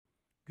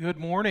Good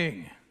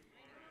morning.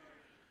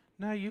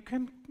 Now you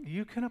can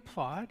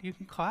applaud, you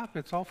can clap.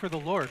 It's all for the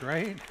Lord,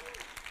 right?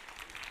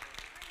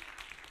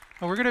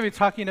 Well, we're going to be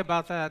talking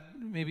about that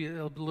maybe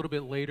a little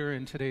bit later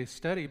in today's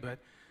study, but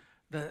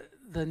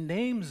the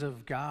names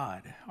of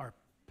God are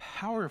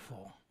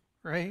powerful,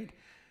 right?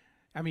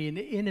 I mean,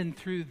 in and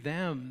through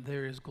them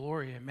there is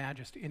glory and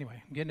majesty.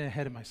 Anyway, I'm getting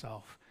ahead of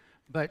myself.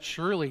 But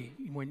surely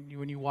when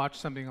you watch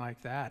something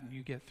like that and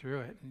you get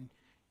through it, and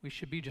we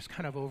should be just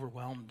kind of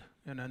overwhelmed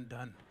and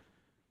undone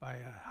by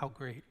how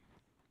great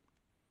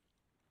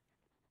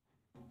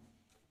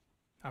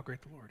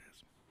the Lord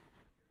is.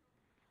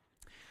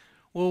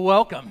 Well,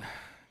 welcome.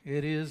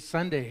 It is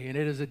Sunday, and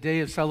it is a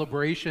day of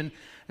celebration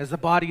as the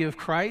body of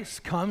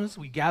Christ comes.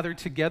 We gather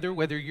together,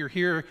 whether you're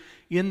here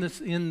in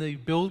the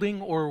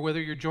building or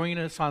whether you're joining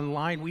us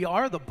online. We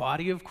are the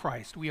body of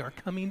Christ. We are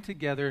coming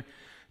together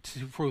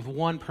for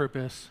one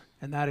purpose,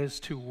 and that is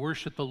to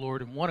worship the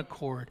Lord in one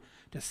accord,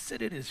 to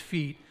sit at His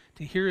feet,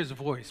 to hear His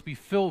voice, be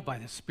filled by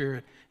the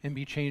Spirit, and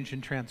be changed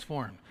and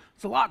transformed.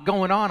 There's a lot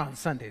going on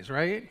Sundays,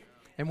 right?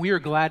 And we are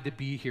glad to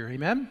be here.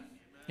 Amen?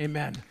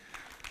 Amen.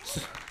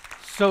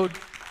 So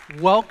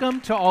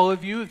welcome to all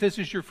of you. If this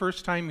is your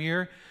first time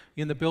here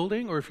in the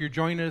building, or if you're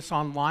joining us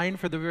online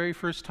for the very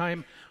first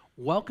time,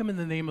 welcome in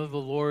the name of the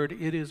Lord.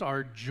 It is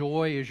our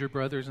joy as your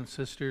brothers and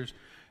sisters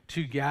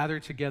to gather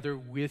together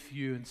with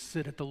you and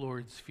sit at the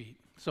Lord's feet.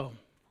 So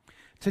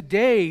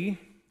today,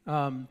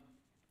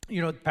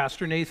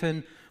 Pastor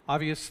Nathan,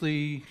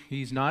 obviously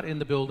he's not in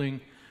the building.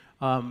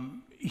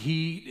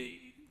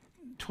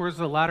 Towards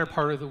the latter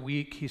part of the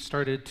week, he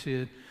started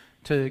to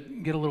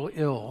get a little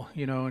ill,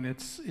 and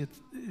it's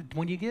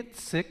when you get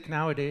sick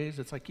nowadays,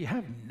 it's like you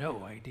have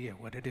no idea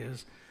what it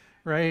is,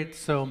 right?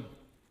 So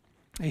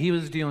he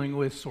was dealing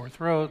with sore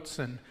throats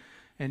and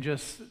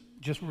just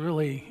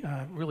really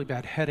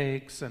bad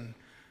headaches and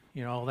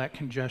all that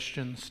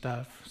congestion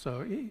stuff.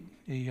 So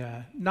he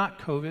not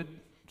COVID,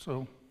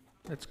 so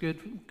that's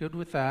good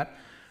with that,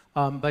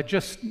 but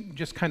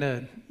just kind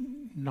of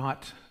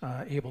not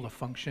able to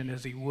function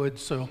as he would.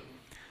 So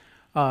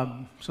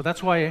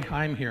that's why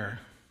I'm here.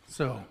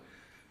 So,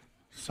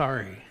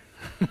 sorry.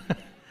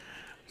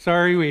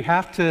 Sorry, we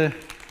have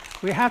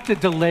to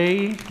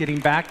delay getting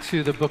back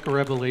to the book of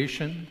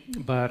Revelation,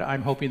 but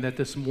I'm hoping that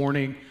this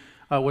morning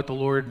what the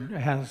Lord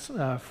has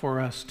for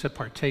us to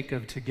partake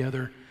of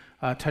together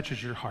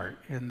touches your heart,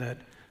 and that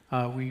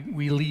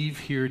we leave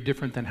here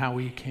different than how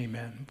we came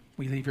in.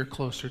 We leave here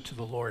closer to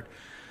the Lord.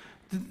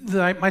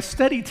 My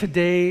study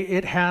today,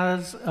 it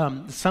has,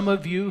 some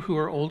of you who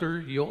are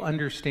older, you'll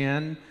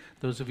understand.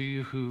 Those of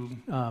you who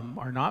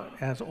are not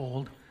as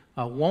old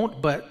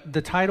won't, but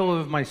the title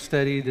of my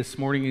study this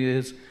morning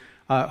is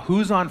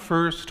Who's on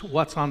First,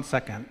 What's on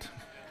Second?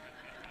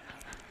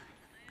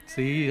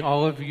 See,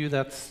 all of you,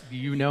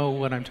 you know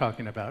what I'm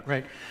talking about,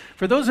 right?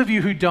 For those of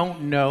you who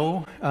don't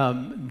know,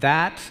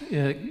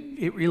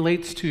 it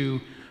relates to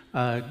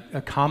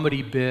a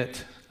comedy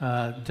bit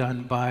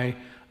done by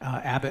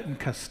Abbott and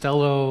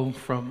Costello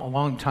from a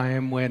long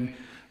time when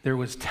there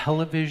was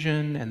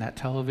television, and that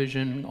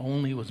television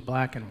only was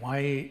black and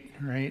white,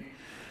 right?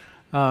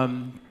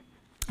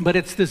 But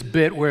it's this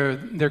bit where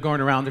they're going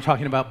around, they're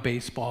talking about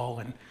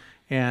baseball,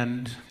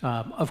 and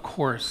of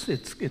course,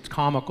 it's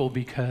comical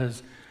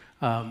because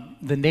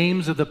the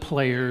names of the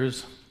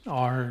players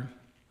are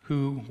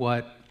who,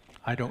 what,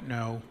 I don't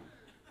know,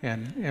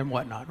 and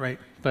whatnot, right?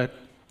 But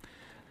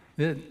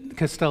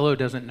Costello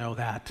doesn't know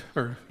that,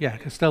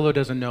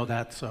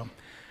 so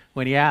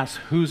when he asks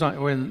who's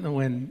on,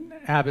 when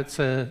Abbott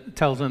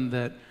tells him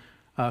that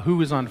who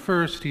is on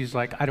first, he's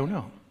like, I don't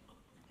know,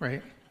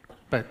 right?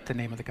 But the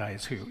name of the guy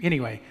is who.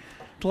 Anyway,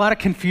 a lot of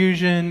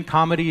confusion,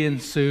 comedy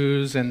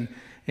ensues, and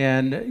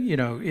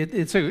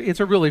it's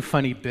a really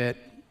funny bit.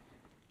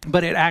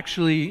 But it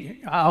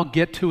actually, I'll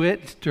get to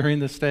it during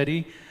the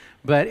study,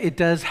 but it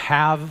does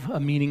have a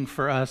meaning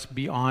for us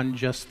beyond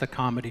just the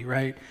comedy,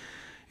 right?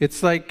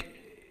 It's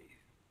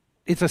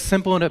a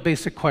simple and a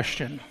basic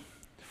question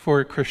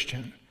for a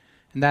Christian.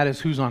 And that is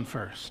who's on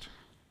first.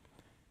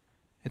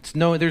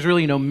 There's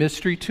really no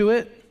mystery to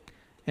it,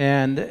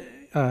 and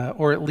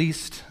or at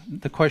least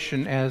the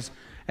question as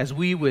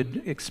we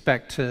would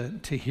expect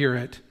to hear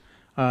it,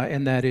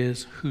 and that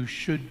is who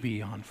should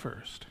be on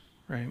first,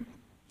 right?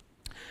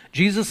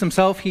 Jesus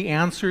himself, he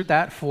answered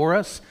that for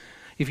us.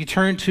 If you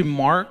turn to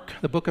Mark,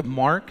 the book of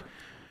Mark,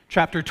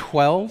 chapter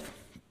 12,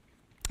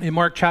 in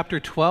Mark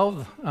chapter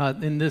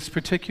 12, in this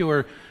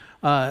particular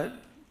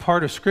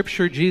part of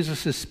Scripture,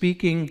 Jesus is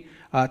speaking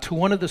to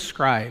one of the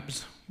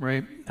scribes,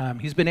 right?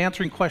 He's been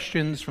answering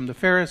questions from the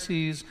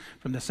Pharisees,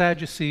 from the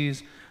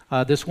Sadducees.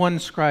 This one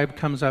scribe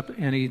comes up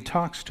and he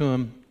talks to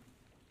him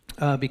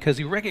because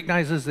he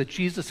recognizes that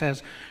Jesus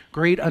has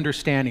great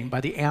understanding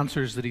by the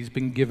answers that he's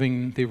been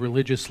giving the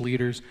religious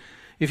leaders.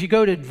 If you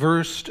go to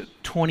verse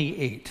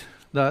 28,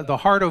 the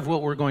heart of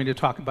what we're going to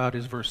talk about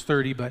is verse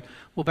 30, but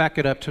we'll back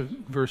it up to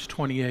verse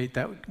 28.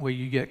 That way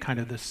you get kind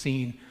of the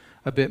scene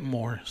a bit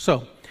more.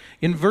 So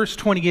in verse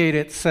 28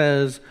 it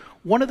says,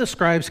 one of the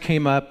scribes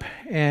came up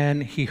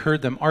and he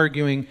heard them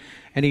arguing,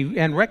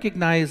 and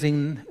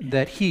recognizing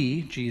that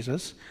he,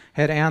 Jesus,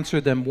 had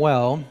answered them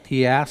well,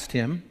 he asked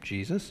him,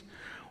 Jesus,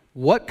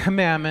 what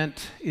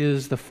commandment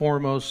is the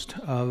foremost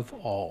of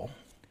all?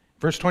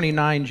 Verse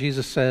 29,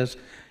 Jesus says,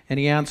 and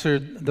he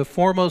answered, the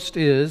foremost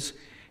is,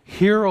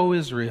 hear, O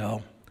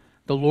Israel,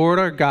 the Lord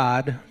our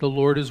God, the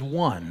Lord is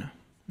one.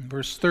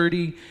 Verse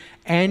 30,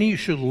 and you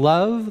should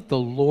love the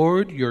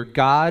Lord your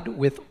God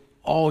with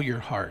all your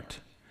heart,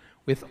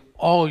 with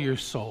all your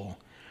soul,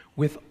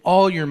 with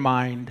all your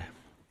mind,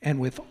 and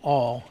with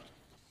all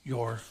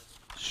your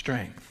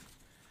strength.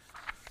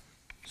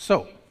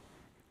 So,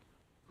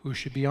 who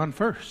should be on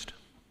first?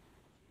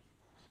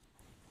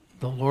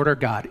 The Lord our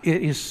God.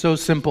 It is so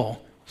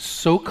simple,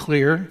 so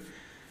clear.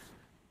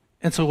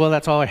 And so, well,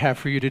 that's all I have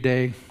for you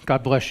today.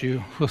 God bless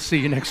you. We'll see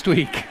you next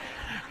week,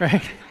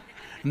 right?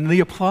 And the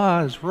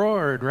applause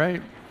roared,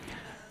 right?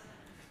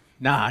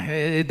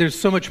 There's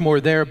so much more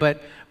there, but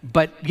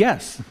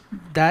yes,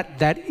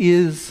 that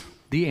is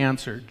the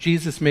answer.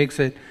 Jesus makes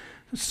it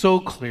so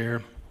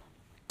clear.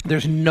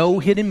 There's no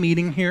hidden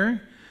meaning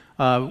here.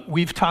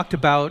 We've talked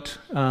about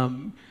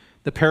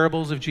the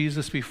parables of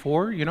Jesus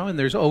before, and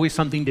there's always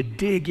something to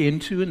dig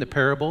into in the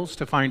parables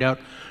to find out,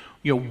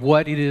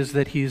 what it is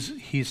that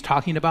he's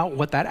talking about,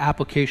 what that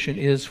application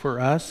is for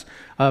us.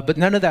 But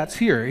none of that's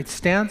here. It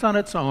stands on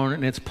its own,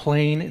 and it's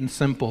plain and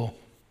simple,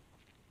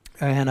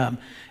 and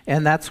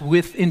that's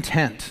with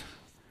intent.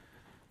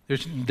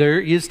 There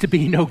is to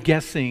be no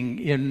guessing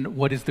in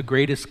what is the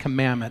greatest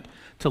commandment: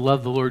 to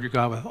love the Lord your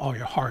God with all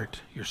your heart,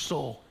 your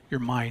soul, your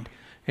mind,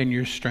 and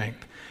your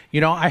strength.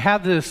 I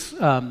have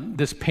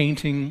this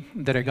painting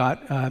that I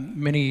got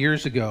many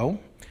years ago,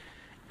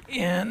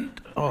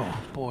 and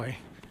oh boy,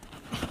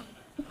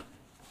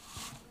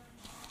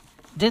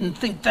 didn't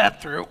think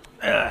that through.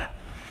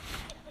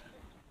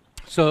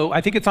 So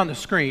I think it's on the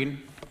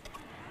screen,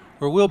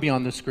 or will be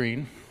on the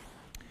screen.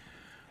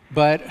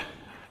 But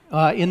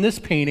in this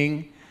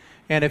painting,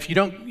 and if you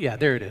don't, yeah,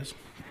 there it is.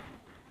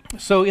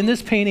 So in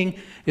this painting,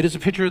 it is a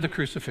picture of the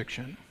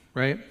crucifixion,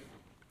 right?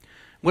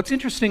 What's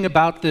interesting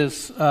about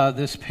this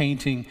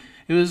painting,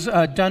 it was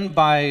done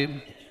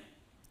by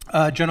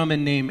a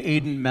gentleman named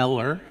Aidan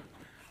Meller.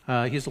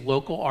 He's a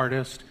local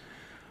artist.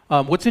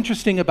 What's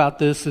interesting about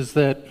this is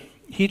that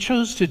he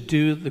chose to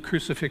do the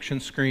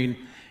crucifixion screen,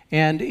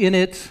 and in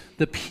it,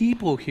 the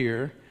people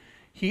here,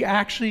 he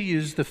actually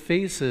used the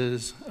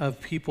faces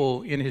of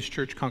people in his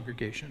church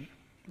congregation,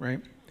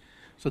 right?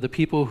 So the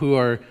people who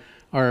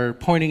are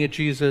pointing at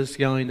Jesus,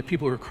 yelling, the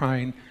people who are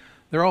crying,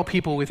 they're all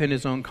people within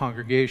his own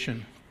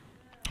congregation,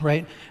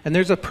 right? And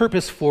there's a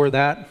purpose for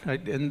that,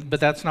 but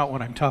that's not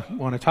what I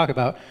want to talk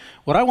about.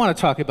 What I want to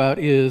talk about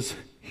is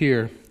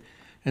here,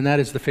 and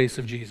that is the face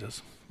of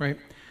Jesus, right?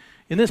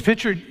 In this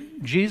picture,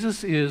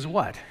 Jesus is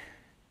what?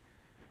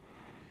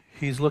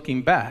 He's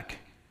looking back.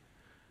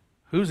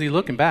 Who's he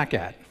looking back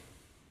at?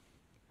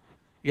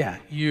 Yeah,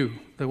 you,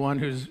 the one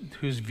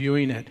who's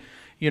viewing it.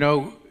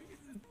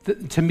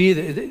 To me,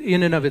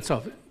 in and of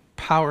itself,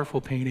 powerful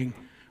painting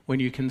when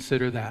you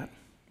consider that,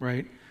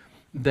 right?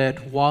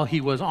 That while he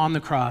was on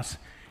the cross,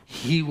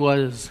 he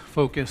was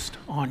focused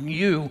on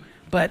you.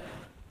 But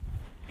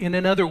in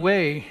another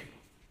way,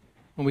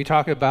 when we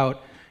talk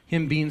about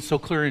him being so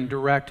clear and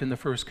direct in the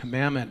first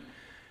commandment,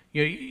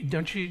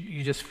 don't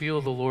you just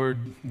feel the Lord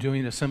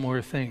doing a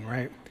similar thing,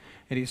 right?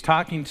 And he's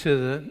talking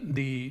to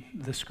the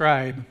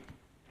scribe,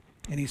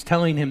 and he's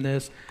telling him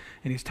this,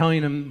 and he's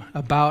telling him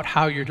about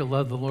how you're to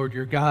love the Lord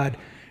your God.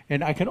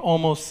 And I can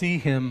almost see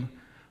him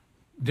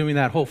doing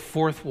that whole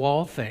fourth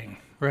wall thing,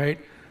 right?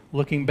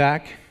 Looking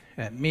back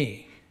at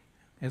me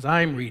as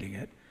I'm reading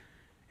it.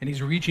 And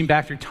he's reaching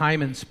back through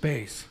time and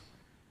space.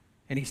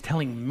 And he's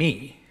telling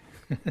me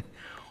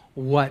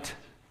what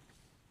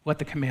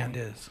the command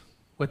is,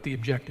 what the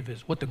objective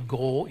is, what the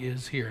goal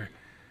is here,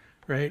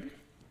 right?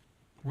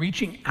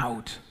 Reaching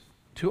out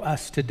to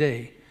us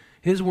today.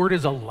 His word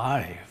is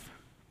alive.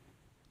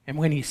 And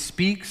when he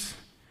speaks,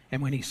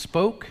 and when he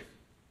spoke,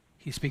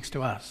 he speaks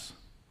to us.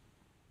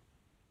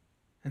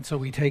 And so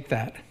we take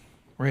that,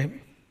 right?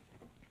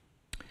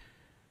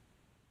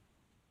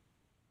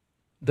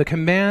 The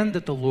command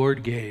that the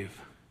Lord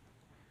gave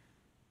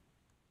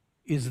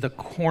is the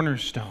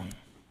cornerstone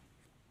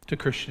to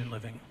Christian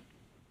living.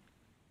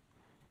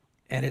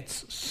 And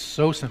it's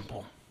so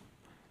simple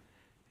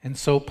and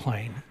so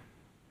plain.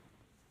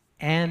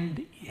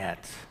 And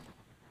yet,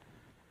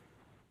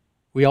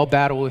 we all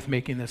battle with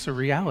making this a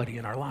reality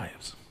in our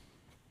lives.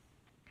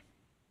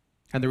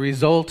 And the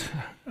result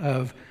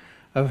of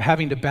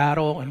having to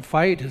battle and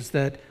fight is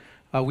that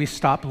we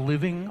stop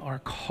living our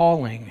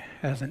calling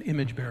as an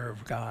image bearer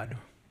of God.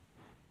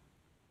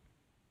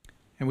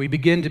 And we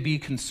begin to be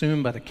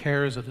consumed by the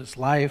cares of this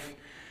life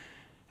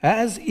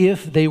as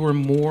if they were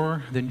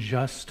more than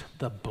just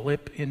the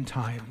blip in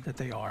time that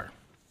they are.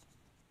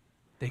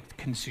 They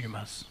consume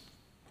us.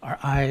 Our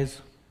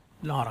eyes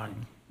not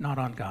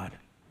on God.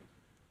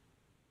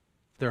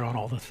 They're on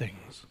all the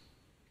things.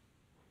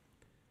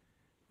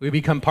 We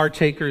become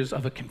partakers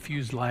of a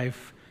confused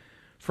life,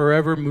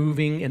 forever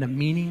moving in a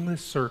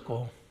meaningless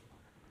circle,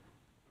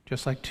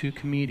 just like two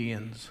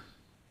comedians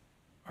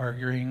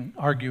arguing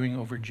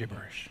over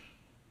gibberish.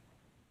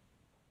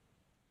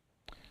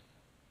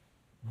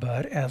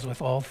 But as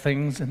with all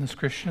things in this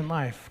Christian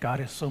life,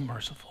 God is so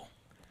merciful,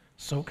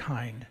 so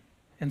kind,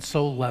 and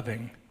so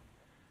loving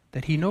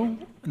that he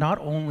not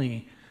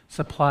only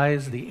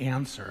supplies the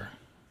answer,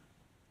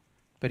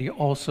 but he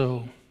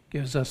also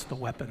gives us the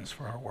weapons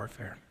for our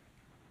warfare.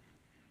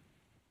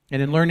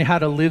 And in learning how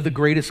to live the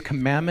greatest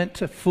commandment,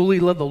 to fully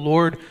love the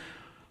Lord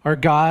our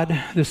God,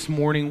 this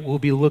morning we'll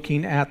be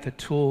looking at the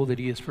tool that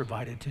he has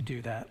provided to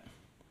do that.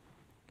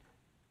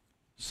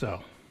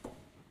 So,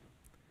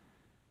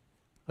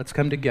 let's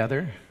come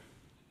together.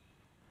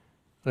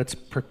 Let's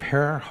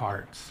prepare our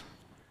hearts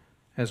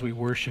as we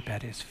worship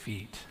at his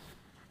feet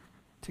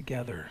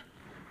together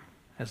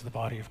as the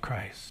body of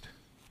Christ,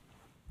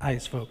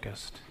 eyes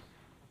focused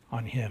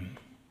on him.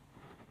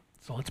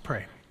 So let's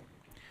pray.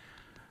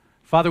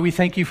 Father, we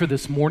thank you for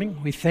this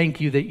morning. We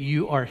thank you that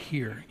you are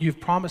here. You've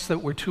promised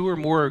that where two or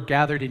more are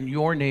gathered in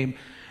your name,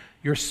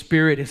 your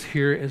Spirit is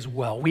here as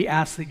well. We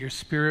ask that your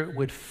Spirit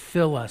would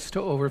fill us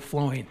to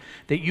overflowing,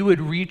 that you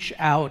would reach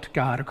out,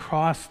 God,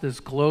 across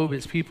this globe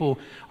as people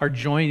are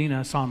joining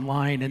us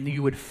online, and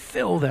you would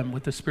fill them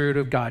with the Spirit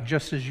of God,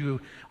 just as you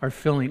are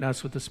filling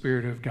us with the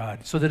Spirit of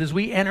God, so that as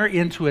we enter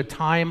into a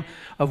time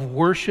of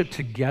worship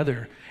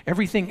together,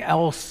 everything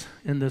else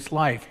in this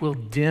life will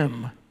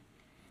dim,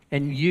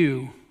 and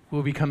you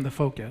will become the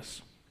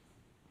focus.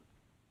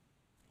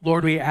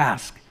 Lord, we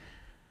ask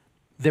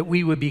that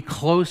we would be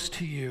close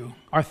to you,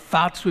 our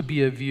thoughts would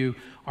be of you,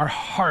 our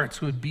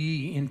hearts would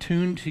be in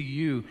tune to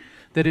you,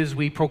 that as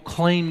we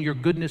proclaim your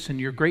goodness and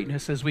your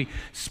greatness, as we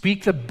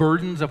speak the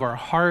burdens of our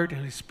heart,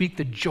 as we speak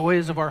the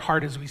joys of our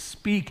heart, as we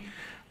speak,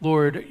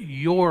 Lord,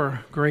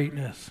 your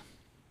greatness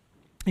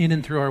in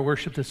and through our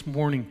worship this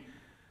morning,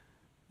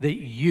 that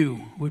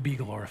you would be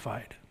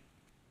glorified.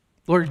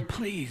 Lord,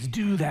 please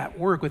do that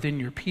work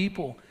within your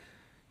people.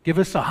 Give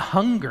us a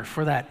hunger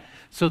for that,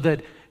 so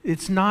that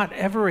it's not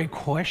ever a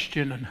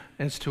question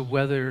as to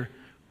whether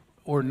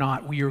or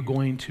not we are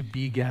going to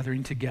be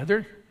gathering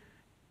together.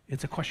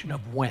 It's a question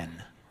of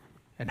when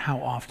and how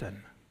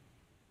often.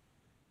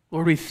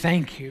 Lord, we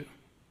thank you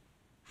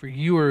for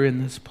you are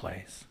in this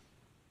place.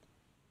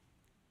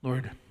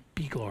 Lord,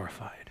 be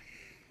glorified.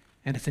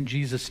 And it's in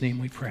Jesus' name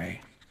we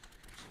pray.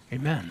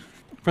 Amen.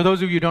 For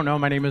those of you who don't know,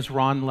 my name is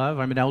Ron Love.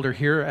 I'm an elder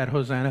here at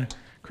Hosanna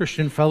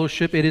Christian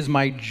Fellowship. It is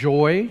my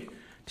joy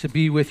to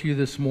be with you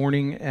this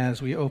morning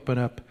as we open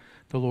up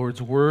the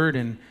Lord's Word.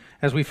 And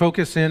as we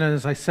focus in,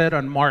 as I said,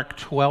 on Mark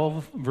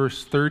 12,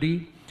 verse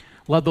 30,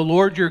 love the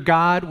Lord your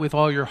God with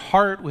all your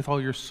heart, with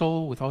all your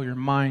soul, with all your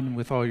mind, and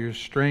with all your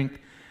strength.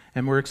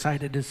 And we're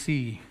excited to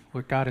see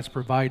what God has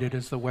provided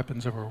as the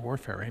weapons of our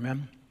warfare.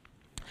 Amen.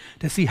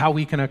 To see how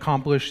we can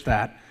accomplish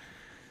that.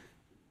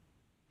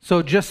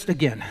 So just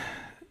again,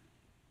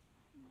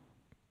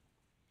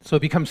 so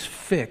it becomes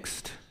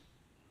fixed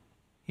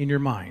in your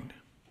mind.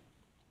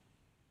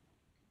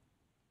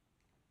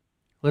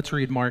 Let's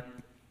read Mark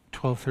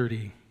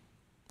 12:30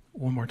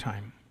 one more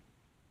time.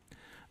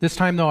 This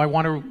time, though, I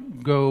want to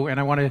go and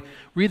I want to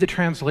read the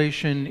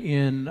translation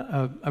in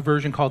a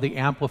version called the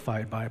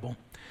Amplified Bible.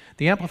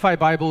 The Amplified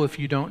Bible, if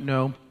you don't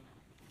know,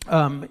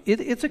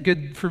 it's a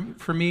good,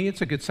 for me,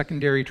 it's a good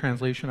secondary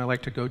translation I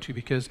like to go to,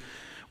 because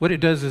what it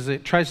does is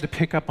it tries to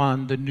pick up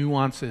on the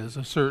nuances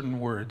of certain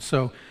words.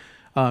 So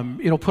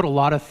it'll put a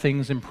lot of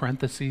things in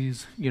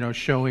parentheses,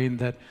 showing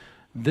that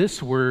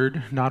this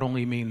word not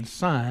only means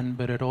son,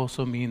 but it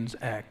also means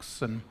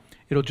X, and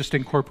it'll just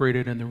incorporate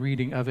it in the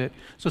reading of it.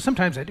 So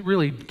sometimes it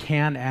really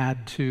can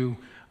add to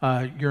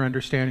your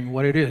understanding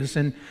what it is,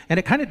 and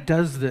it kind of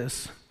does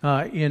this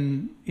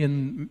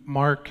in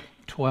Mark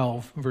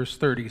 12, verse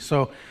 30.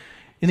 So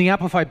in the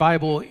Amplified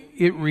Bible,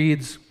 it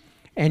reads,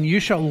 "And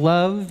you shall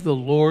love the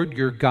Lord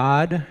your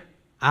God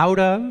out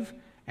of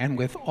and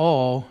with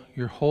all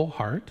your whole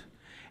heart,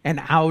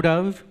 and out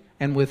of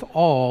and with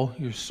all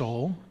your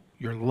soul,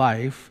 your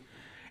life,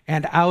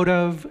 and out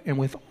of and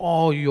with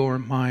all your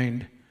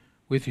mind,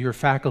 with your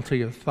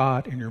faculty of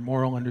thought and your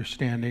moral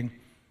understanding,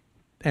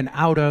 and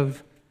out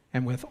of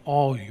and with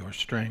all your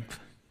strength.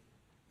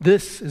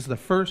 This is the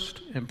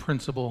first and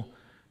principal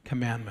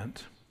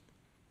commandment."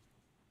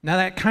 Now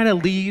that kind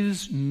of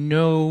leaves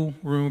no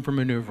room for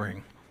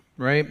maneuvering,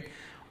 right?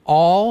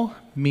 All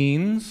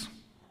means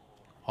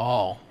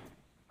all,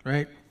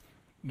 right?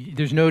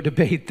 There's no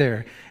debate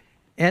there.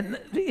 And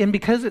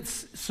because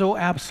it's so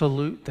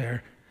absolute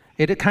there,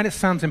 it kind of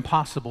sounds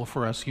impossible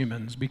for us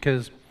humans,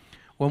 because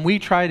when we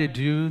try to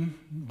do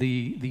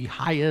the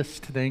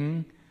highest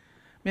thing,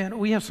 man,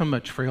 we have so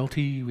much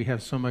frailty, we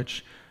have so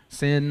much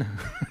sin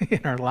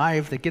in our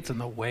life that gets in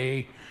the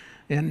way,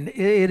 and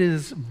it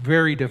is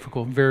very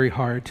difficult, very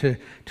hard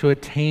to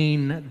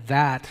attain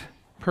that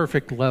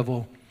perfect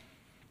level.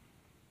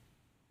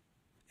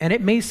 And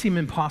it may seem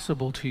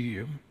impossible to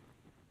you.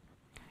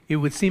 It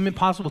would seem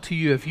impossible to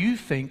you if you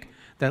think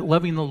that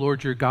loving the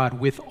Lord your God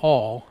with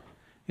all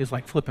is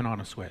like flipping on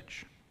a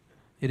switch.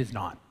 It is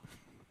not.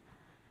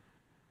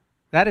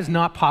 That is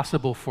not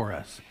possible for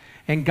us.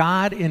 And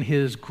God, in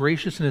his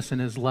graciousness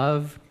and his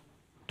love,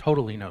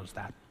 totally knows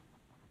that.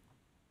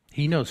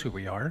 He knows who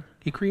we are.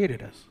 He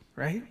created us,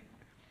 right?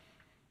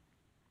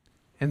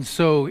 And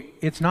so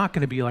it's not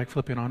going to be like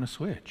flipping on a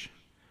switch.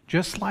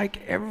 Just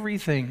like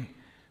everything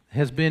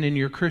has been in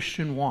your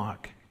Christian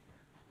walk,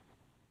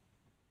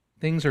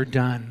 things are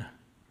done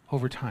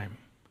over time.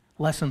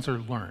 Lessons are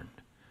learned.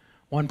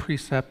 One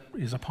precept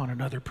is upon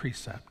another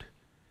precept.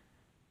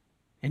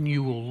 And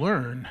you will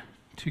learn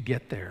to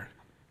get there.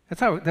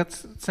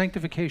 That's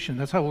sanctification.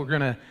 That's how we're going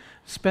to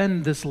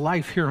spend this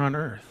life here on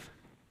earth,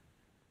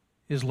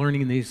 is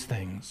learning these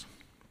things.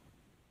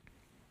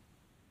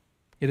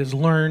 It is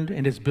learned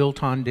and is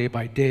built on day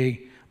by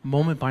day,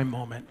 moment by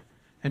moment.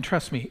 And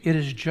trust me, it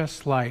is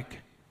just like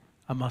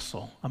a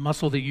muscle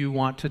that you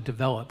want to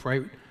develop,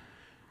 right?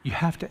 You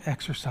have to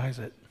exercise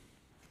it.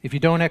 If you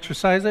don't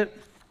exercise it,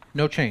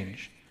 no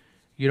change.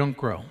 You don't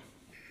grow.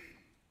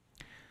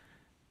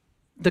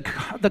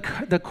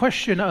 The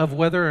question of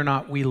whether or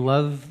not we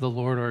love the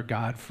Lord our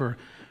God, for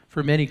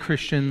many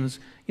Christians,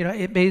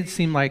 it may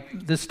seem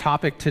like this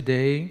topic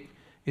today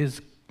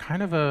is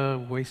kind of a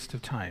waste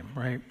of time,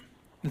 right?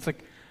 It's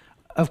like,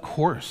 of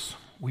course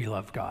we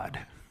love God.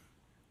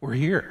 We're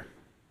here.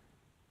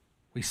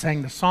 We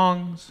sang the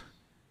songs.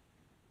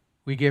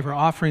 We gave our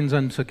offerings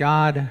unto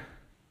God.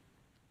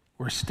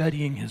 We're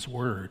studying his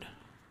word.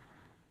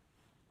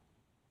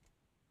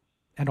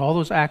 And all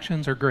those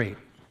actions are great,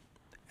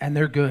 and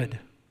they're good,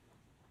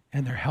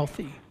 and they're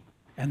healthy,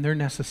 and they're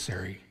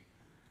necessary.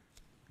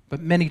 But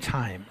many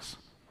times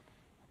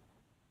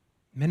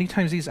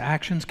these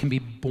actions can be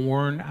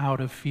born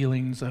out of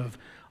feelings of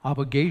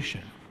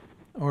obligation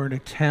or an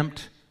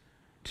attempt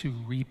to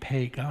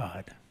repay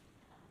God.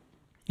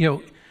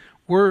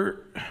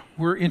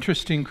 We're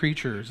interesting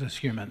creatures as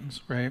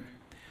humans, right?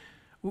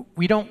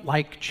 We don't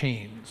like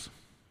chains.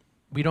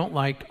 We don't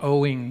like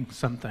owing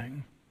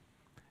something.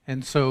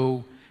 And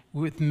so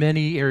with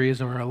many areas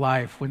of our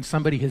life, when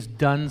somebody has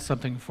done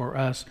something for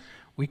us,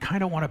 we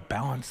kind of want to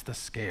balance the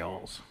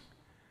scales.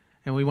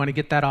 And we want to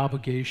get that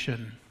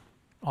obligation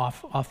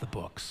off the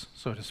books,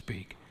 so to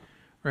speak,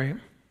 right?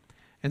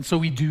 And so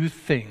we do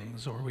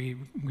things, or we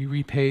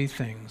repay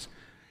things,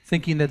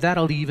 thinking that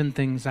that'll even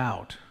things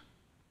out,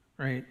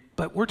 right?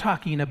 But we're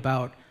talking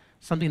about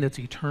something that's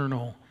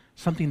eternal,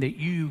 something that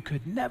you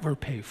could never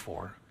pay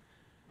for,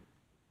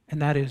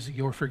 and that is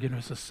your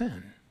forgiveness of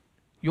sin,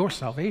 your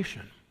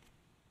salvation.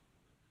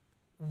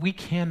 We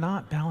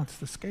cannot balance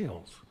the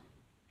scales.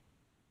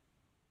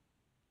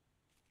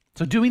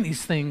 So doing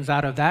these things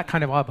out of that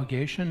kind of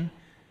obligation,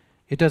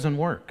 it doesn't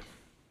work.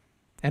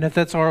 And if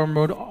that's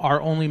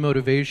our only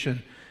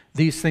motivation,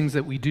 these things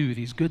that we do,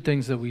 these good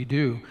things that we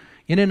do,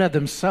 in and of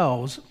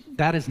themselves,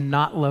 that is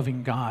not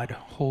loving God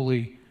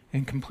wholly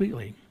and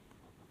completely.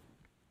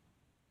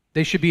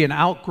 They should be an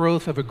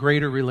outgrowth of a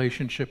greater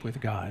relationship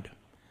with God,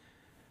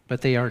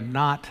 but they are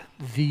not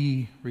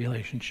the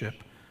relationship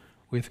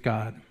with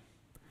God.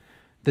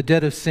 The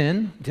debt of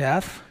sin,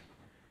 death,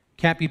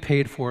 can't be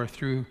paid for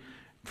through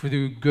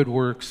good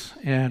works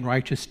and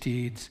righteous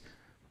deeds,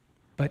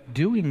 but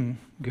doing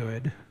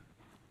good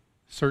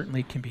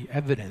certainly can be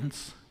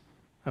evidence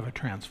of a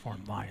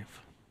transformed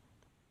life.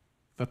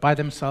 But by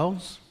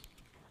themselves,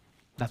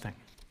 nothing.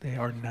 They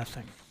are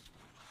nothing.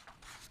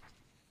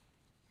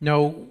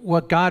 No,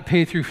 what God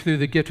paid through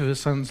the gift of his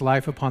son's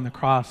life upon the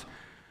cross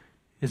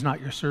is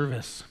not your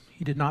service.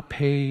 He did not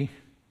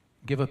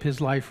give up his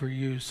life for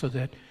you so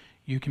that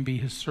you can be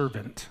his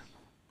servant.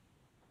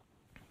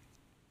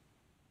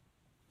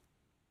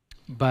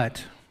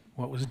 But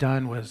what was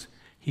done was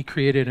he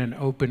created an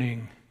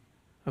opening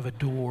of a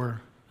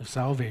door of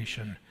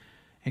salvation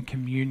and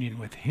communion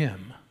with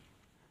him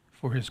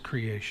for his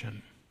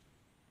creation.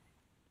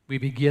 We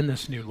begin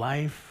this new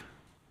life,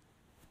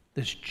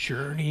 this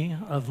journey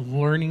of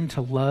learning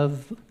to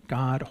love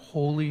God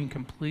wholly and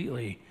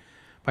completely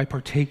by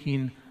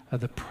partaking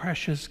of the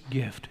precious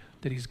gift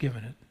that he's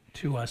given it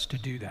to us to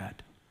do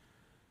that.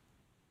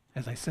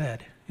 As I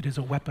said, it is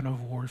a weapon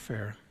of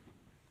warfare.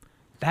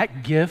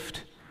 That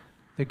gift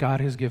that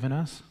God has given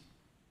us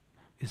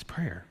is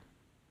prayer.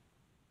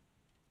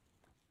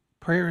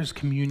 Prayer is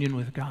communion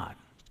with God.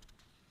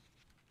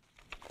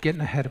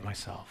 Getting ahead of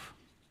myself,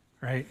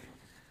 right?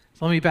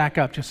 So let me back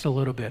up just a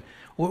little bit.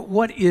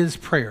 What is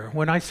prayer?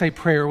 When I say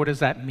prayer, what does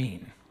that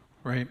mean,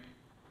 right?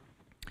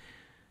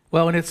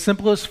 Well, in its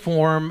simplest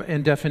form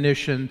and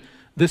definition,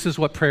 this is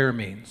what prayer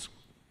means.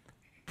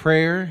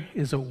 Prayer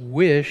is a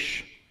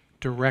wish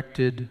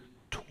directed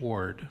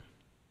toward.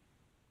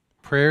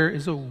 Prayer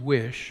is a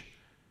wish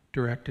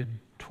directed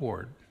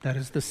toward. That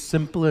is the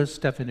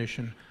simplest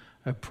definition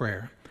of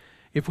prayer.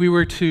 If we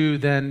were to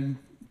then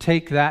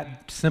take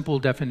that simple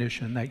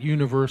definition, that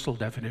universal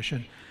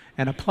definition,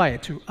 and apply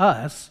it to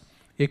us,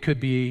 it could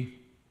be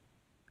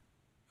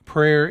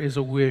prayer is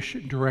a wish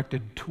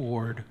directed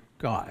toward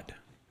God,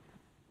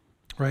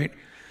 right?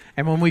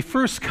 And when we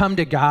first come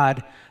to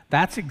God,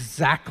 that's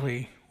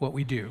exactly what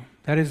we do.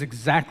 That is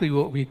exactly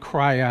what we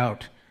cry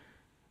out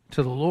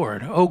to the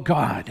Lord. Oh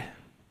God,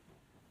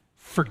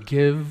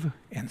 forgive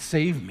and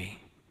save me.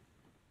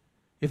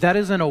 If that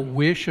isn't a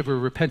wish of a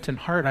repentant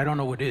heart, I don't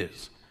know what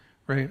is,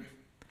 right?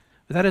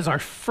 But that is our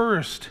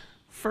first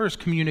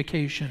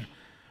communication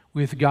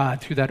with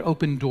God through that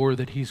open door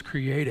that he's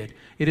created.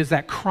 It is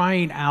that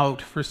crying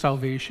out for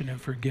salvation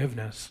and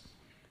forgiveness.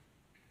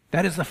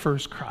 That is the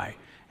first cry.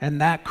 And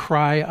that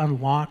cry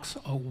unlocks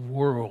a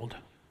world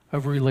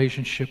of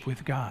relationship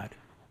with God.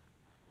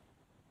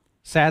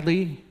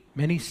 Sadly,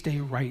 many stay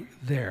right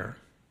there.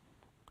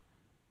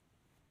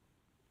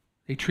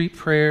 They treat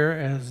prayer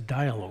as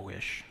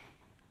dialogue-ish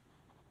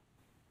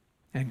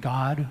and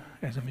God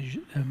as a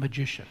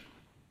magician,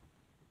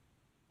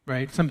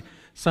 right?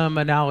 Some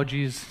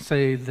analogies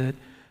say that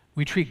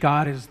we treat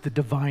God as the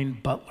divine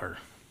butler,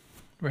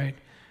 right?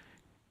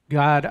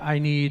 God, I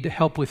need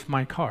help with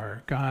my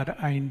car. God,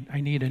 I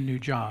need a new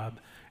job.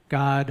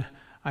 God,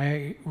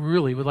 I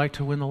really would like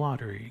to win the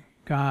lottery.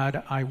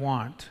 God, I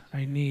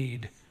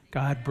need.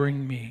 God,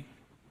 bring me,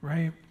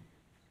 right?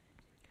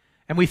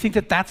 And we think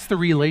that that's the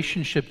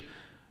relationship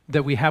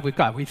that we have with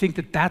God. We think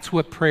that that's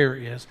what prayer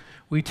is.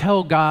 We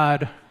tell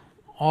God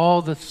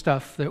all the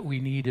stuff that we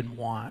need and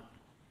want.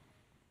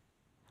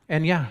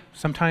 And yeah,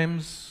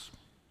 sometimes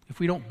if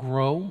we don't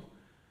grow,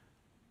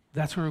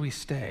 that's where we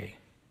stay.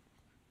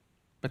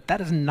 But that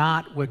is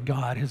not what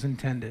God has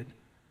intended.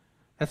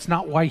 That's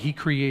not why he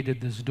created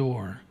this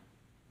door.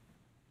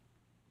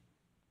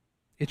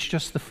 It's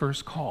just the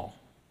first call,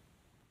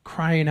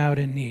 crying out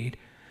in need.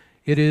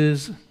 It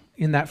is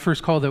in that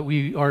first call that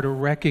we are to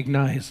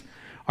recognize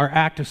our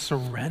act of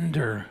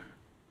surrender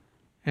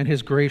and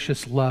his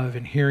gracious love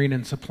in hearing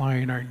and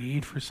supplying our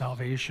need for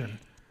salvation.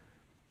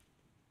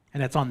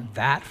 And it's on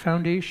that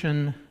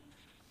foundation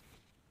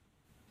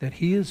that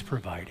he is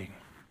providing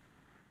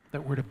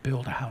that we're to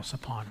build a house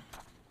upon.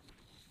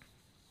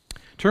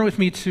 Turn with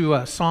me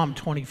to Psalm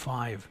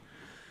 25.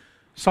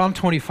 Psalm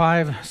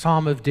 25,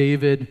 Psalm of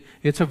David.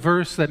 It's a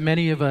verse that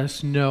many of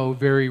us know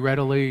very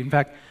readily. In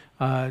fact,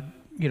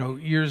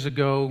 years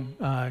ago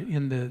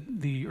in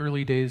the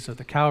early days of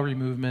the Calvary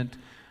movement,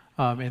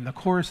 in the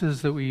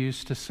choruses that we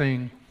used to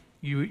sing,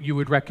 you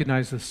would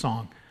recognize this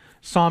song.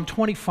 Psalm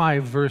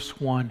 25,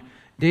 verse 1.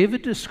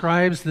 David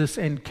describes this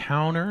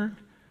encounter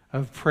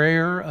of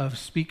prayer, of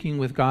speaking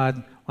with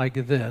God like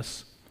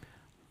this.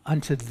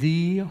 Unto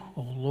thee,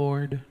 O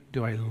Lord,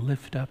 do I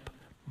lift up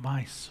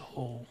my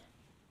soul.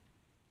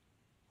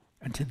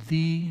 Unto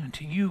thee,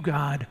 unto you,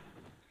 God,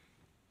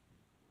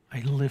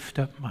 I lift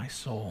up my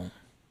soul.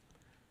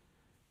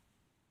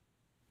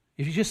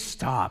 If you just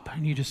stop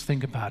and you just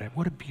think about it,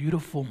 what a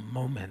beautiful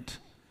moment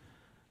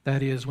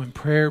that is when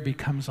prayer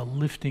becomes a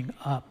lifting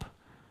up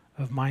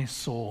of my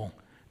soul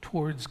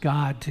towards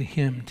God, to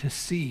him, to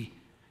see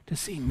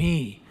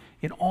me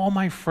in all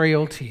my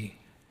frailty,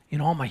 in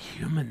all my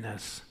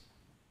humanness,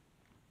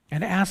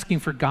 and asking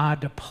for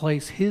God to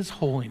place his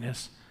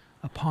holiness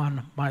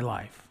upon my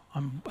life,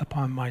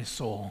 upon my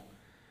soul,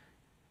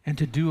 and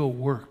to do a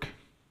work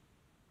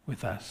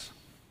with us,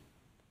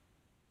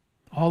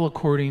 all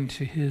according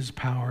to his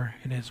power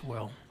and his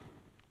will.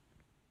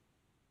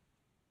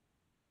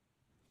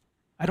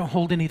 I don't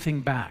hold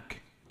anything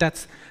back.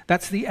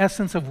 That's the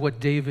essence of what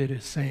David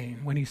is saying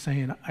when he's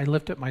saying, I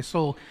lift up my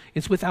soul.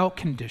 It's without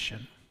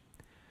condition.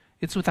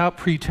 It's without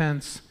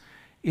pretense.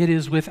 It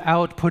is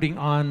without putting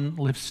on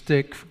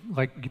lipstick,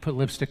 like you put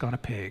lipstick on a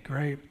pig,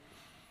 right?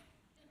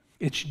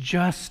 It's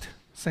just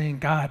saying,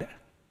 God,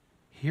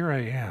 here I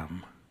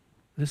am.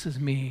 This is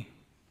me.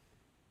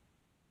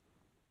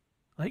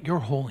 Let your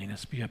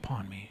holiness be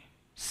upon me.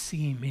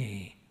 See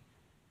me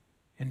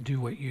and do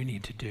what you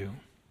need to do.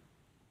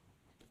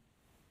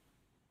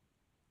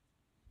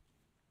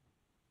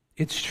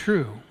 It's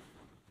true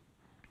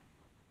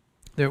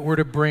that we're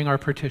to bring our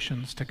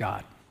petitions to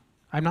God.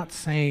 I'm not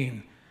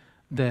saying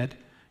that,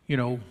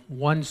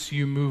 once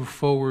you move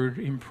forward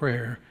in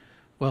prayer,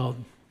 well,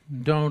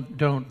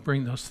 don't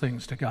bring those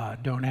things to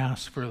God. Don't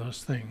ask for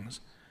those things.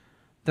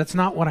 That's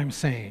not what I'm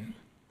saying.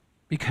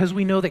 Because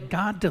we know that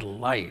God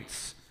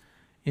delights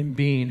in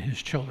being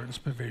his children's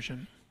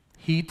provision.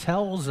 He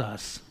tells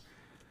us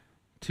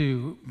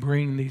to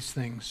bring these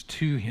things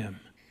to him.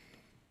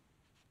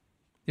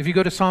 If you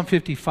go to Psalm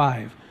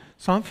 55,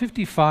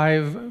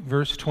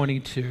 verse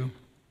 22,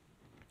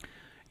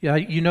 yeah,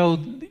 you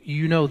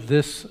know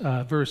this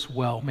verse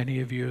well, many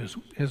of you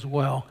as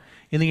well.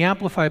 In the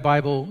Amplified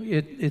Bible,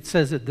 it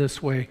says it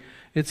this way.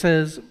 It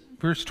says,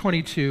 verse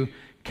 22,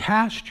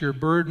 cast your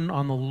burden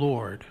on the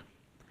Lord,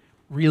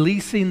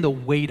 releasing the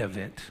weight of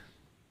it,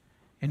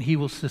 and he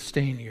will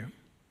sustain you.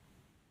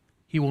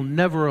 He will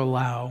never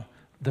allow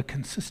the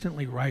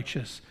consistently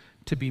righteous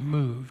to be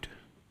moved,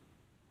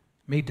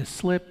 made to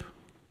slip,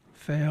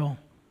 fail,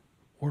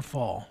 or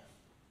fall.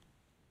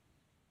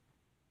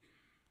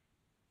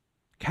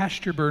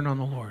 Cast your burden on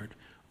the Lord.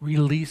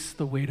 Release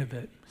the weight of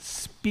it.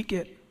 Speak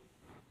it.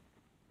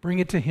 Bring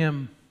it to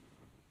him.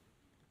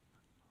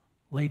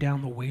 Lay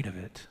down the weight of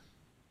it.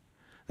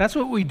 That's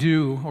what we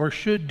do or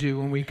should do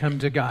when we come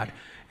to God.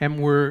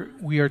 And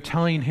we are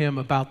telling him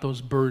about those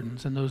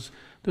burdens and those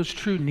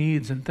true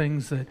needs and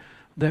things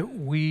that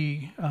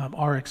we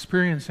are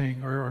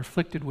experiencing or are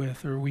afflicted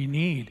with or we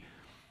need,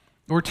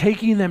 we're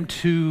taking them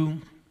to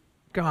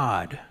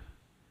God.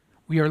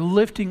 We are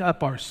lifting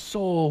up our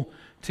soul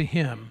to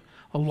Him,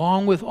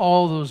 along with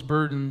all those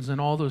burdens and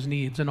all those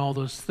needs and all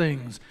those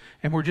things.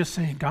 And we're just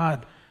saying,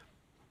 God,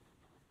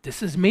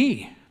 this is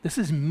me. This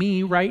is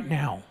me right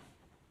now.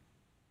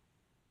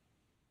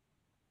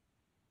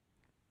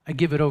 I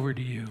give it over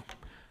to you.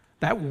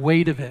 That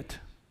weight of it,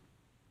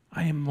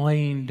 I am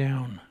laying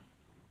down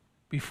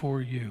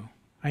before you.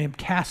 I am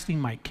casting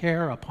my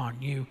care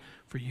upon you,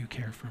 for you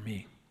care for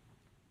me.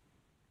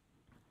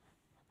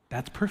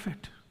 That's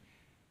perfect.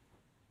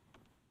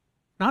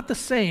 Not the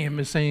same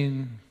as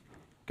saying,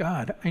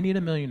 God, I need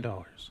 $1 million.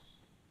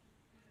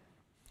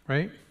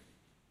 Right?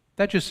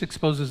 That just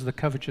exposes the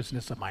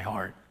covetousness of my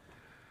heart.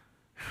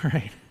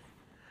 Right?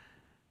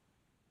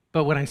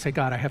 But when I say,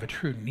 God, I have a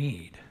true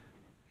need,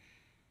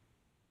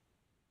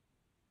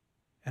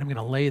 and I'm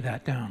going to lay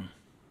that down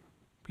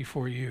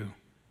before you.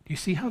 Do you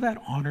see how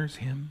that honors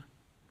Him?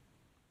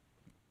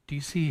 Do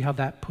you see how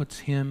that puts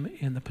Him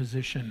in the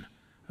position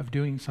of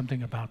doing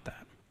something about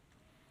that?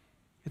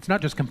 It's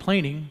not just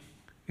complaining.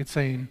 It's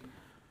saying,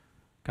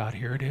 God,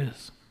 here it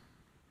is.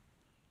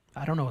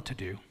 I don't know what to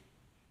do.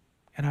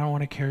 And I don't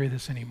want to carry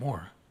this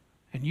anymore.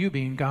 And you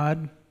being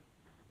God,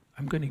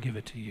 I'm going to give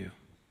it to you.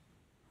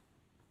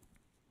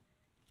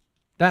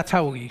 That's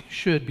how we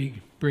should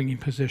be bringing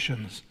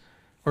positions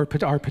or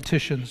our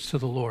petitions to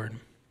the Lord.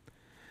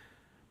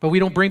 But we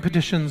don't bring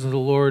petitions to the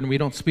Lord and we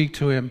don't speak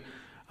to Him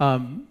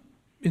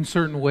in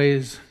certain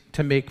ways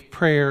to make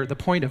prayer, the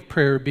point of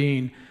prayer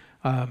being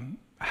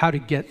how to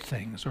get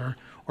things or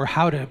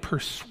how to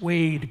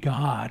persuade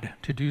God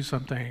to do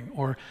something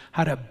or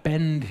how to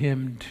bend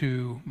Him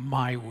to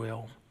my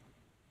will.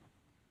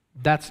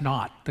 That's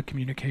not the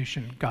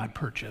communication God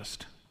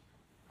purchased,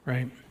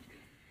 right?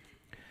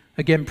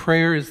 Again,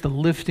 prayer is the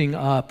lifting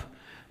up,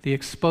 the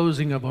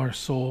exposing of our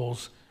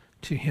souls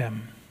to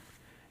Him.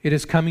 It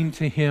is coming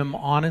to Him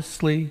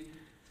honestly,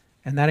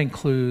 and that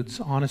includes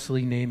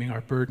honestly naming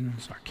our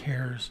burdens, our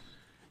cares,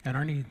 and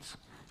our needs.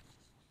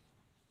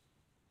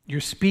 You're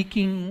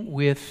speaking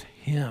with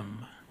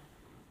Him.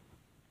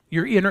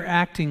 You're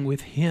interacting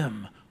with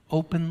Him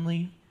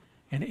openly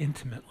and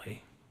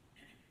intimately.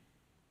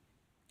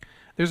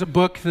 There's a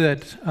book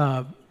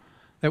that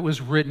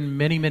was written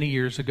many, many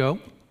years ago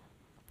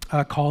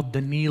called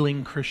The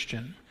Kneeling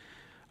Christian.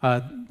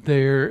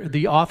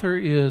 The author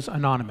is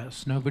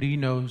anonymous. Nobody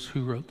knows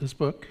who wrote this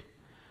book.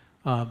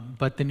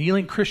 But The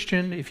Kneeling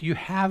Christian, if you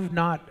have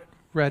not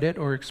read it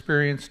or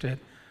experienced it,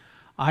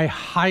 I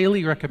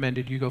highly recommend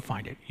it. You go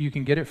find it. You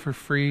can get it for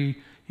free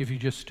if you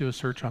just do a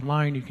search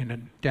online. You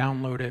can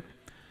download it.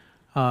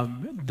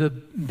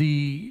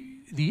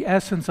 The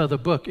essence of the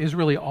book is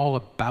really all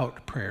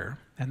about prayer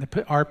and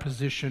our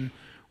position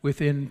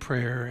within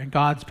prayer and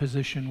God's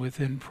position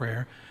within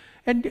prayer.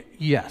 And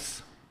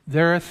yes,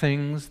 there are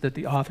things that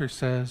the author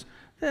says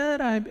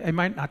that I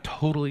might not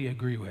totally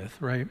agree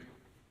with, right?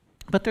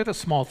 But they're the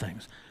small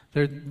things.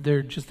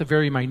 They're just the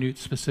very minute,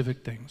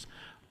 specific things.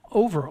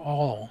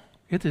 Overall,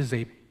 it is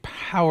a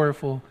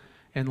powerful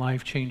and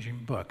life-changing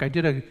book. I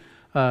did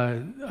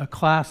a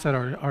class at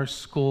our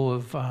school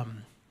of,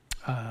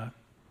 I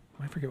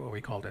forget what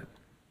we called it,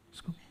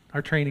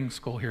 our training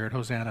school here at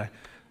Hosanna,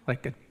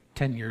 like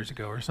 10 years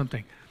ago or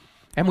something.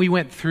 And we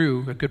went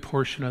through a good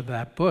portion of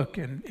that book,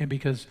 and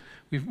because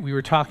we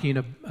were talking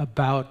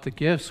about the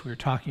gifts, we were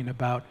talking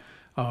about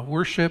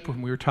worship,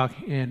 and we were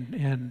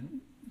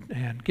talking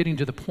and getting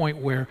to the point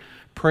where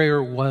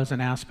prayer was an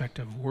aspect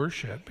of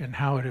worship and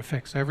how it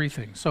affects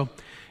everything. So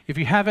if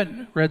you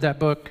haven't read that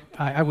book,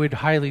 I would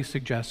highly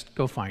suggest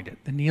go find it,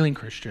 The Kneeling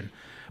Christian.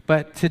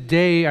 But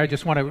today I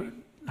just want to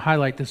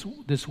highlight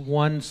this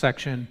one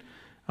section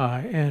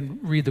and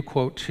read the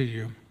quote to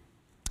you.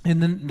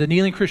 And then the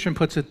Kneeling Christian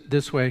puts it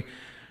this way,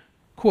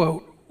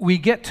 quote, "We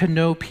get to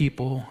know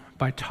people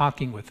by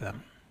talking with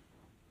them.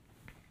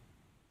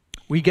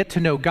 We get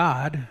to know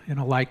God in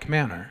a like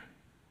manner.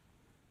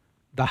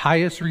 The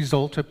highest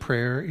result of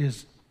prayer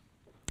is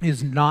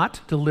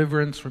not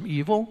deliverance from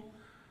evil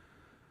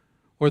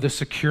or the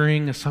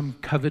securing of some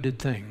coveted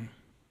thing,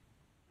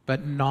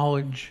 but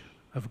knowledge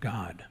of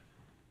God."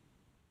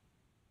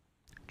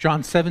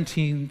 John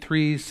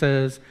 17:3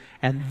 says,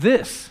 "And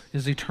this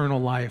is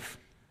eternal life,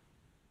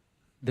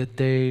 that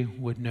they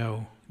would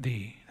know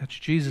thee." That's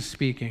Jesus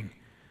speaking.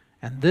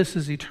 "And this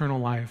is eternal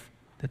life,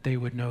 that they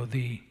would know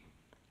thee."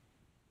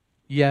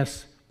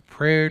 Yes,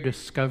 prayer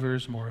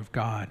discovers more of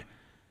God,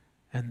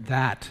 and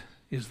that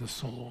is the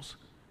soul's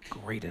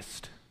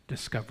greatest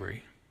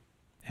discovery.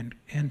 And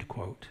end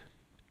quote.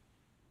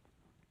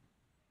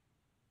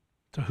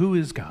 So who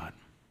is God?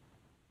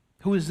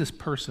 Who is this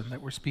person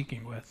that we're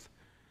speaking with?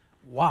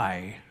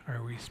 Why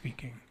are we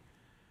speaking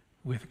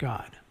with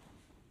God?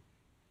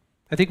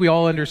 I think we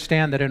all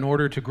understand that in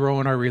order to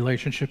grow in our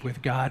relationship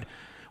with God,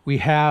 we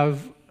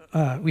have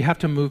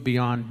to move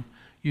beyond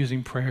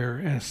using prayer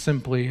as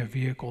simply a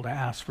vehicle to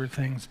ask for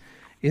things.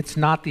 It's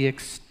not the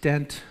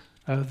extent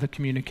of the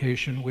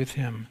communication with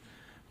Him,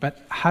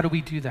 but how do we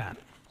do that?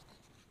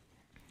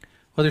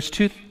 Well, there's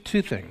two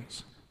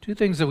things. Two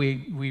things that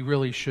we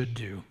really should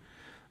do.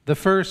 The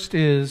first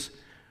is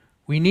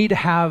we need to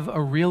have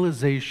a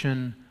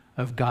realization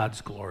of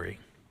God's glory.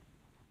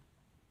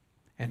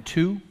 And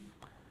two,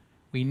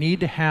 we need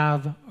to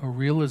have a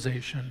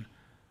realization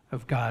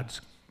of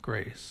God's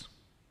grace.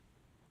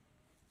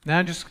 Now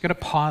I'm just going to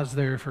pause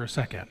there for a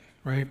second,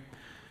 right?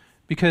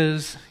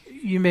 Because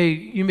you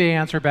may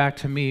answer back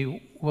to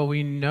me, well,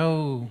 we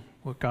know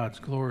what God's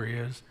glory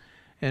is,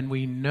 and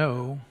we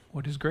know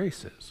what his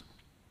grace is,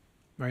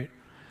 right?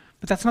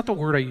 But that's not the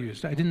word I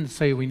used. I didn't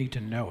say we need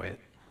to know it.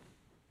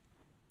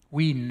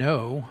 We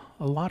know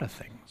a lot of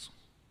things.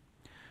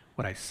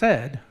 What I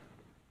said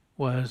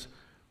was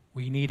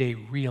we need a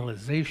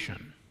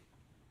realization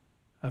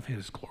of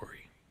his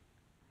glory,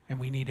 and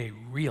we need a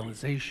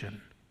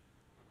realization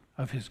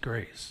of his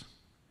grace.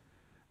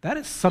 That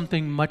is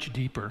something much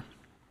deeper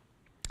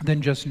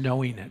than just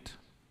knowing it.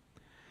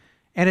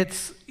 And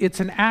it's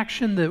an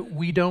action that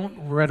we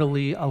don't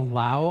readily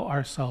allow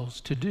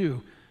ourselves to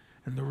do.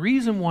 And the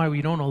reason why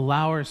we don't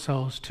allow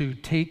ourselves to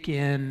take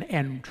in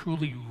and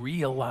truly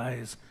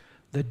realize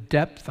the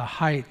depth, the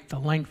height, the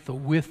length, the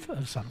width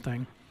of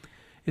something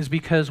is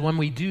because when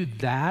we do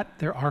that,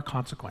 there are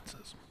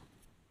consequences.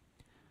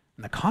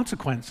 And the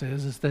consequence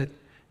is that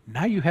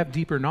now you have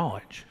deeper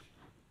knowledge,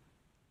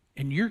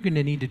 and you're going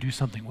to need to do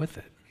something with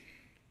it.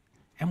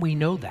 And we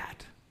know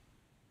that.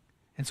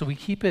 And so we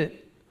keep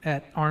it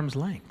at arm's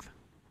length,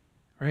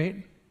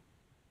 right?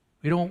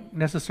 We don't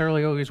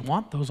necessarily always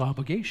want those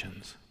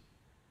obligations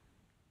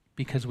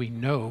because we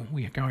know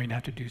we are going to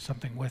have to do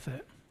something with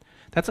it.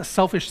 That's a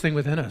selfish thing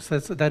within us.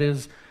 It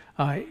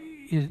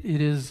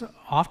is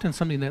often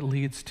something that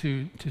leads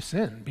to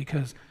sin,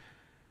 because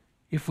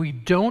if we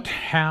don't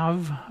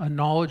have a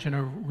knowledge and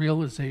a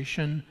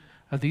realization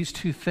of these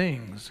two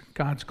things,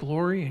 God's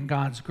glory and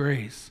God's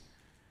grace,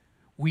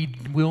 we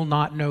will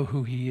not know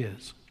who he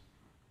is.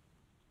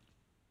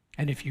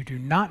 And if you do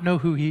not know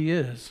who he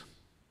is,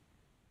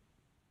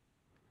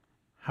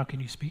 how can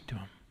you speak to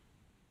him?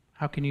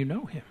 How can you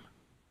know him?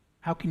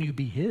 How can you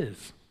be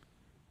his?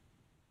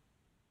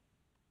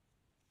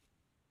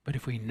 But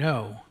if we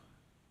know,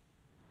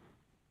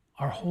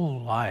 our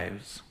whole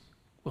lives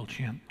will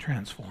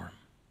transform.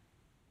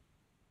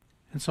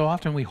 And so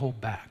often we hold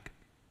back.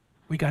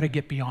 We got to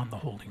get beyond the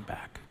holding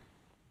back.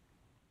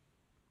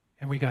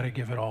 And we got to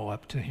give it all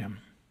up to him.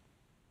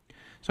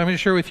 So I'm going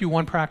to share with you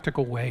one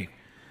practical way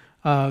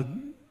of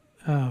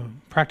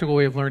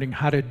learning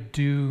how to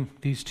do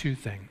these two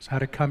things, how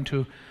to come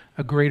to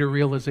a greater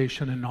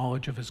realization and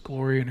knowledge of his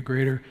glory and a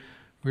greater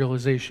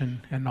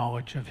realization and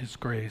knowledge of his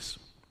grace.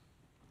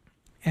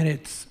 And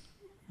it's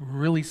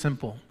really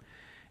simple.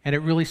 And it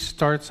really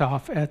starts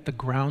off at the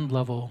ground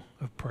level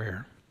of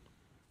prayer.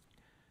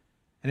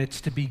 And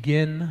it's to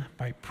begin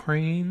by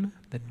praying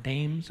the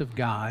names of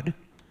God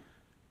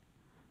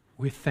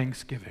with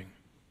thanksgiving.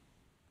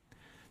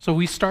 So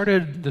we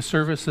started the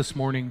service this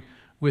morning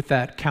with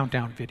that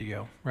countdown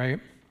video, right?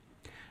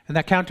 And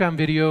that countdown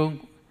video,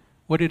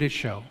 what did it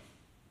show?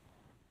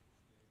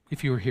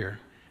 If you were here,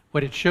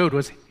 what it showed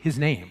was his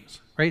names,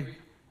 right?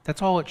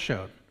 That's all it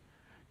showed.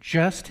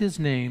 Just his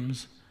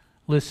names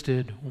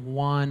listed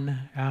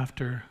one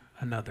after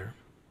another.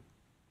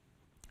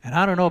 And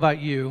I don't know about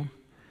you,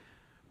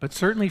 but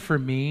certainly for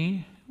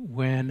me,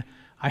 when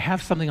I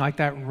have something like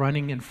that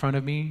running in front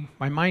of me,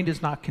 my mind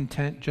is not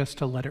content just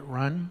to let it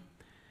run.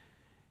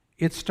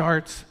 It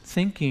starts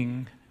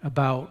thinking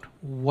about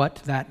what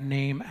that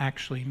name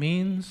actually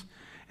means,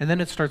 and then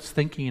it starts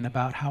thinking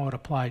about how it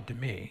applied to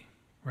me,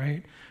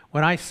 right?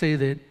 When I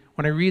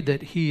read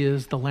that he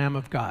is the Lamb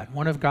of God,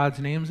 one of God's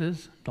names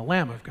is the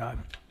Lamb of God.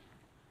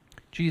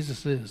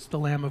 Jesus is the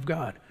Lamb of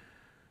God.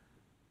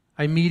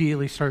 I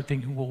immediately start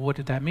thinking, well, what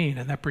did that mean?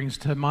 And that brings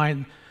to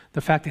mind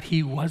the fact that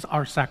he was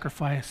our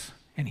sacrifice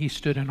and he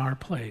stood in our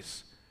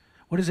place.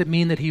 What does it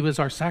mean that he was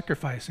our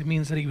sacrifice? It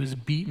means that he was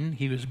beaten,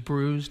 he was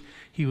bruised,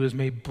 he was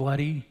made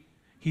bloody.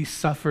 He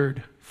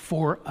suffered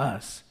for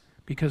us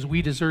because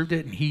we deserved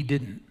it and he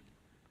didn't.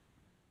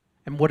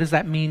 And what does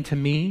that mean to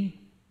me?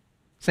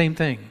 Same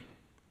thing.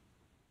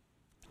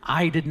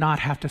 I did not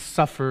have to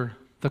suffer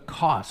the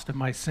cost of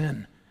my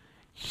sin.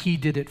 He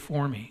did it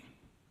for me.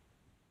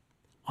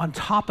 On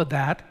top of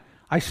that,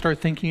 I start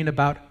thinking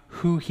about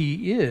who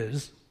he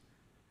is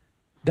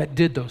that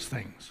did those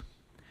things.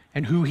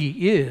 And who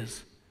he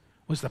is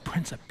was the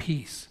Prince of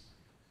Peace.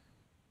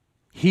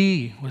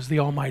 He was the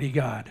Almighty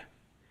God.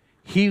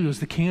 He was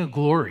the King of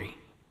Glory.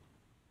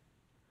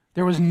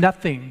 There was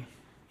nothing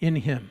in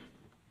him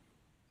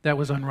that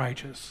was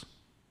unrighteous.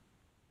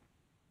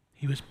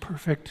 He was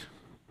perfect.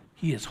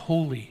 He is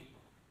holy.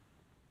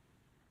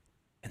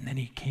 And then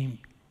he came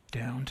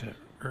down to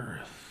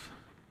earth.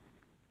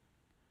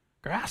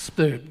 Grasp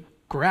the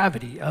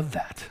gravity of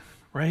that,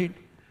 right?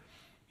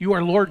 You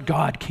are Lord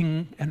God,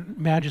 King and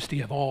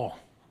Majesty of all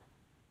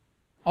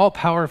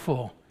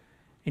powerful,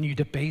 and you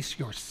debase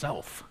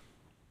yourself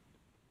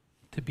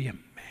to be a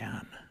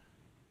man.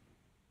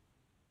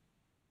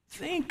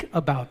 Think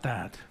about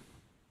that.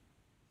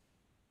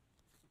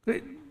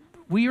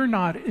 We are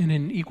not in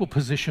an equal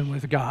position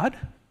with God.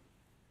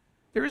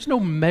 There is no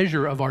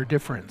measure of our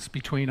difference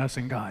between us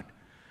and God.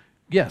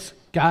 Yes,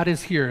 God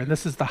is here, and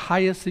this is the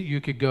highest that you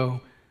could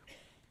go.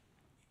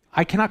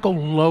 I cannot go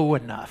low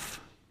enough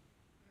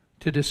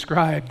to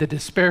describe the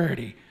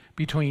disparity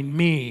between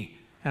me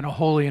and a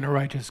holy and a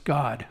righteous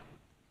God.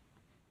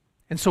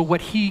 And so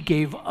what he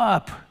gave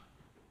up,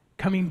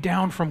 coming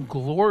down from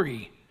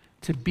glory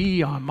to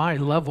be on my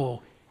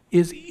level,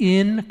 is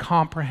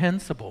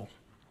incomprehensible.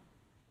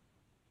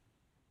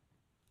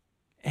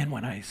 And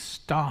when I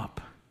stop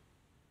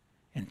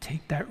and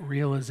take that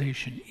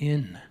realization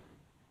in,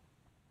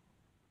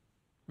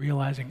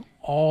 realizing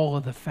all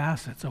of the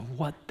facets of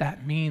what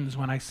that means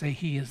when I say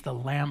he is the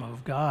Lamb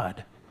of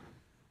God,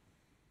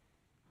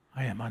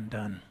 I am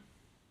undone.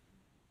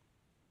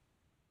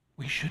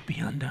 We should be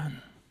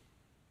undone.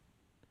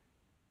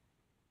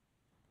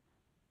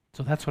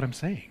 So that's what I'm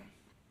saying.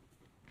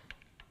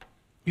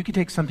 You can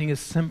take something as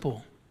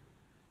simple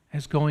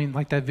as going,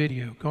 like that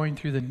video, going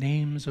through the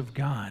names of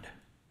God,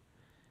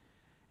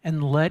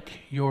 and let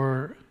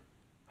your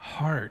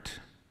heart,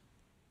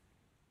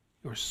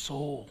 your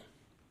soul,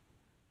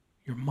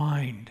 your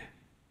mind,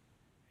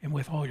 and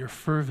with all your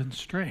fervent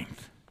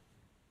strength,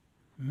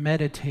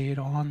 meditate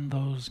on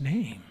those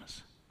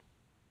names.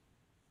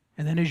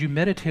 And then as you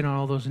meditate on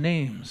all those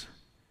names,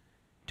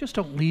 just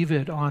don't leave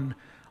it on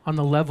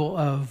the level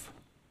of,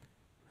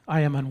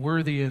 I am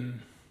unworthy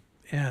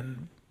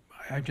and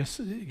I just,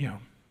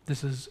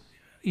 this is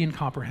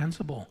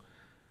incomprehensible.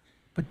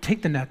 But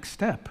take the next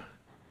step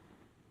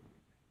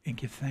and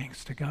give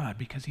thanks to God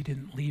because he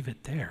didn't leave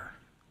it there.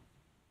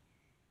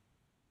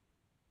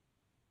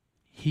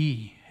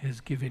 He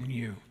has given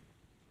you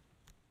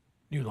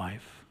new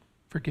life,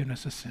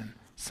 forgiveness of sin,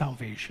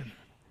 salvation.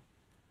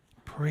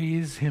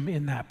 Praise him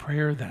in that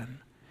prayer then.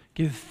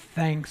 Give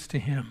thanks to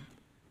him.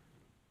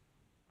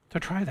 So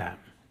try that.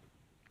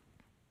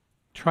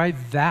 Try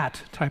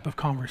that type of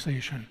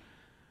conversation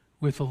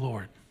with the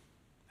Lord.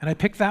 And I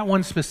picked that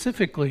one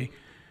specifically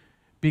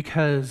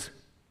because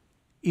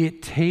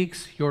it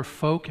takes your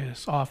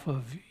focus off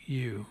of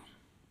you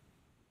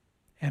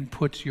and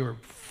puts your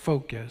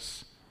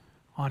focus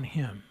on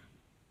him.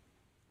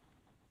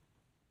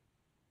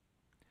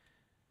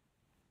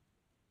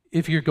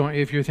 If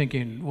you're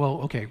thinking,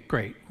 well, okay,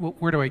 great. Well,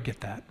 where do I get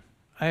that?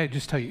 I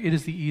just tell you, it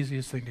is the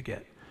easiest thing to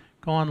get.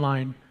 Go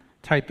online,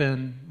 type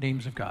in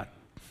names of God.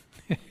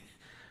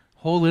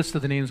 Whole list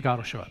of the names of God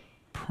will show up.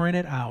 Print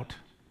it out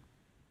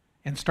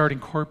and start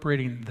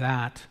incorporating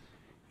that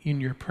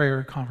in your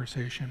prayer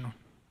conversation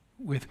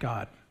with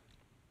God.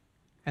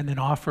 And then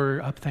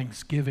offer up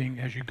thanksgiving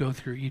as you go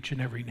through each and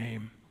every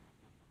name.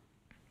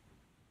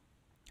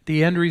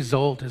 The end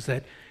result is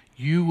that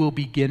you will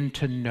begin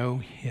to know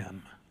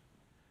him.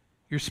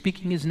 You're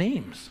speaking his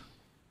names.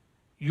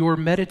 You're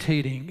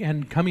meditating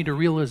and coming to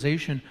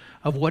realization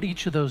of what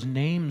each of those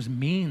names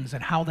means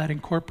and how that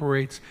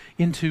incorporates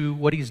into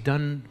what he's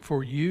done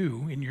for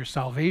you in your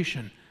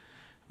salvation.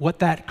 What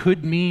that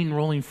could mean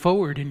rolling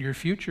forward in your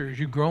future as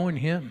you grow in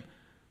him.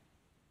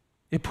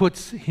 It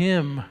puts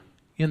him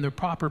in the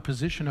proper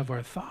position of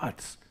our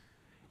thoughts.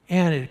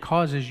 And it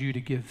causes you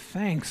to give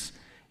thanks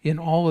in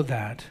all of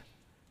that.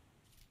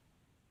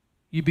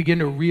 You begin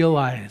to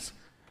realize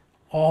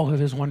all of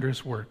his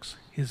wondrous works,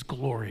 his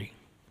glory.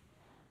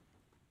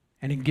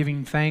 And in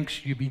giving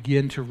thanks, you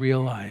begin to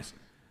realize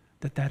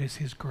that that is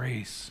his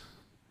grace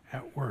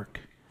at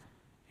work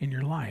in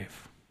your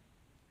life.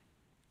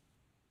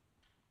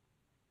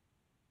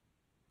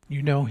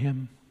 You know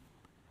him,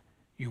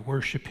 you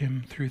worship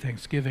him through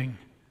thanksgiving,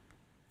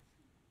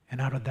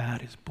 and out of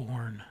that is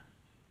born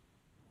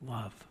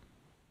love.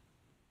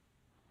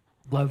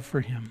 Love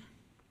for him.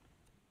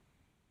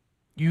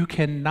 You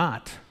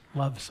cannot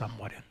love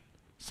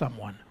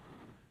someone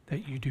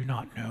that you do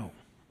not know.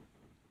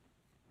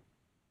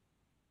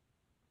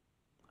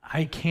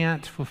 I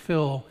can't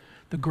fulfill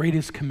the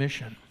greatest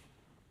commission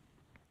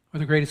or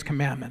the greatest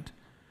commandment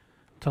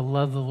to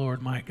love the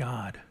Lord my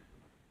God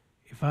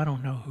if I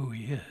don't know who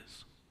he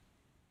is.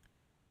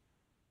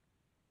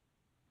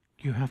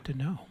 You have to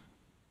know.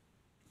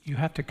 You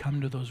have to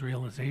come to those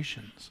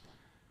realizations.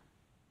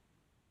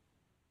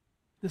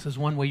 This is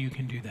one way you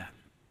can do that.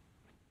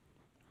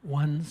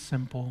 One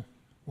simple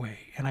way.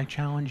 And I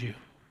challenge you,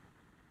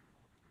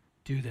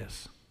 do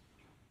this.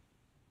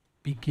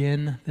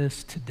 Begin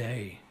this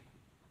today,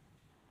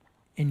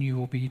 and you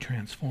will be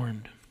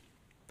transformed.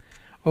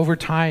 Over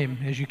time,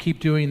 as you keep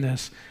doing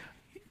this,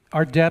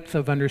 our depth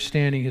of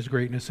understanding his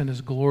greatness and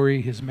his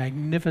glory, his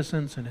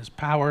magnificence and his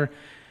power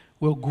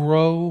will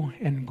grow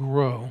and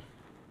grow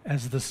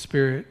as the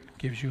Spirit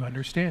gives you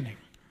understanding.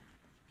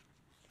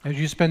 As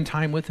you spend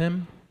time with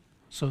him,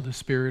 so the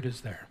Spirit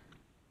is there.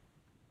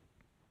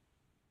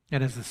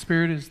 And as the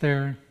Spirit is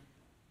there,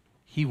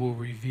 he will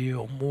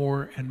reveal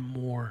more and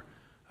more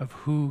of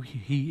who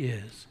he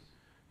is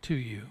to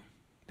you,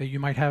 that you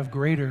might have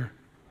greater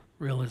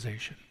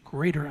realization,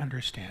 greater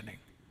understanding.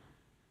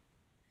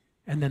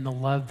 And then the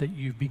love that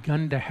you've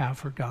begun to have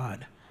for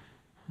God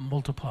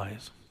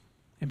multiplies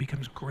and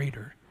becomes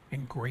greater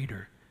and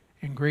greater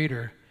and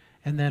greater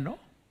And then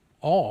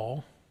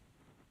all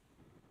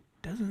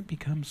doesn't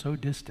become so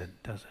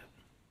distant, does it?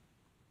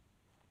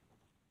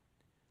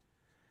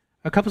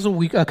 A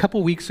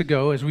couple weeks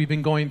ago, as we've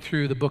been going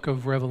through the book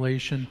of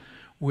Revelation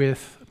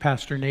with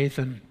Pastor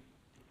Nathan,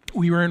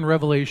 we were in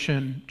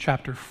Revelation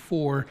chapter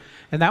 4,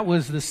 and that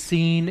was the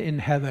scene in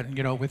heaven,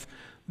 with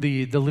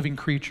the living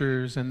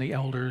creatures and the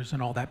elders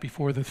and all that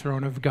before the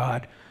throne of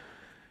God.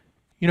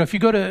 If you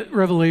go to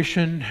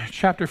Revelation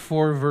chapter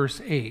 4,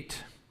 verse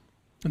 8,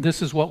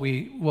 this is what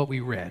we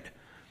read.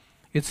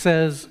 It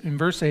says in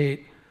verse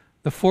 8,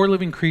 the four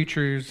living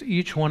creatures,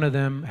 each one of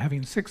them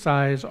having 6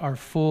 eyes, are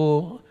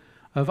full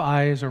of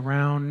eyes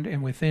around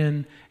and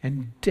within,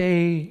 and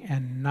day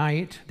and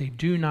night they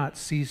do not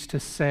cease to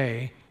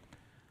say,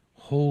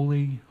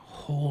 Holy,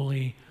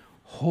 holy,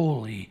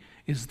 holy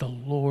is the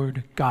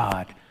Lord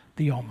God,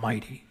 the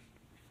Almighty,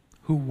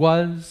 who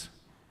was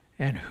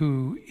and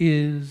who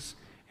is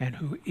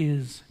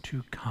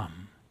to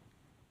come.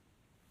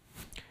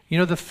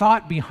 The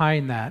thought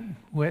behind that,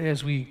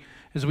 as we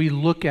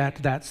look at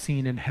that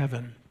scene in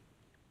heaven,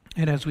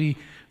 and as we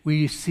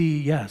see,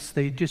 yes,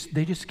 they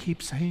just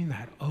keep saying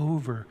that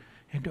over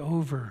and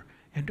over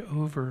and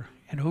over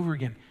and over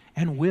again,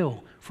 and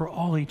will for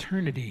all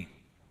eternity.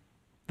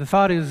 The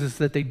thought is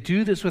that they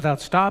do this without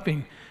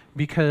stopping,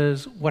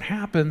 because what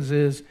happens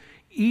is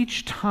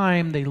each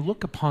time they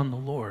look upon the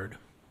Lord,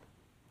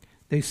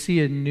 they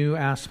see a new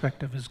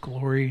aspect of his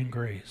glory and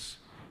grace.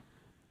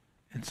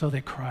 And so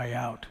they cry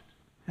out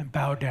and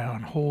bow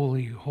down,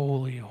 holy,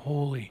 holy,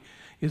 holy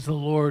is the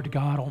Lord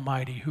God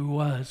Almighty, who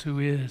was, who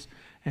is,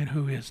 and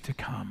who is to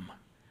come.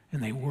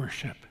 And they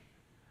worship.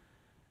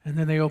 And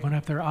then they open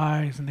up their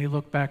eyes and they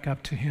look back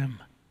up to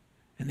him,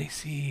 and they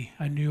see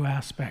a new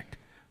aspect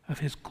of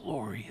his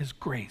glory, his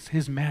grace,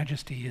 his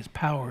majesty, his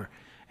power.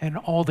 And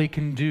all they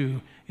can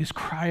do is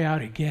cry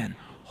out again,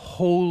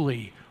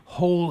 holy,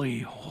 holy,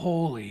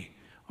 holy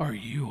are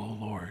you, O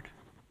Lord.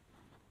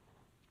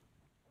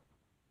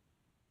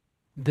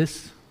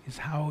 This is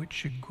how it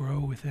should grow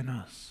within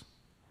us.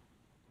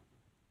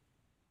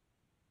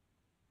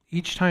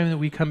 Each time that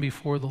we come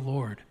before the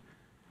Lord,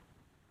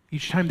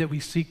 each time that we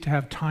seek to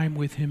have time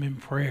with him in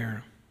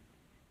prayer,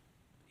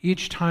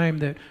 each time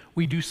that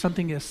we do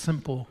something as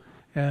simple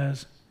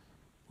as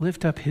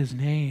lift up his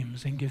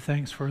names and give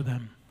thanks for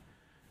them,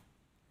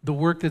 the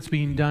work that's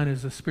being done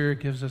is the Spirit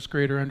gives us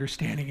greater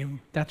understanding, and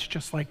that's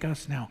just like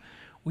us now.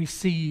 We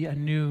see a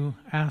new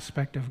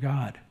aspect of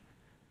God,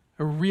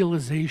 a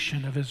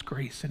realization of his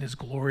grace and his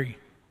glory.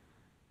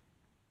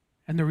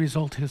 And the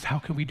result is, how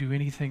can we do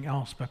anything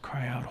else but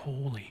cry out,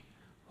 holy,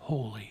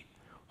 holy,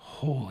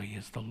 holy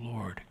is the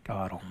Lord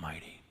God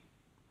Almighty.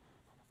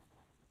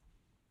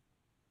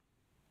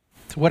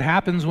 So what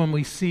happens when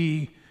we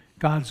see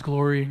God's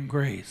glory and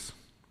grace?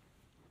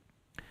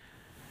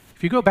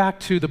 If you go back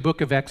to the book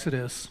of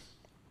Exodus,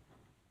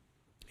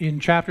 in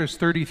chapters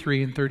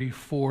 33 and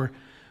 34,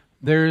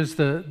 there's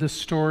the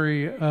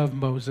story of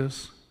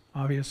Moses,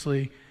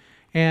 obviously.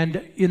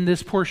 And in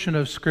this portion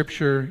of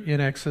Scripture in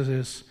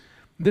Exodus,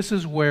 this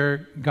is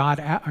where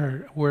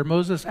where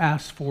Moses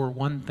asked for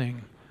one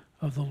thing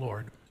of the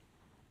Lord.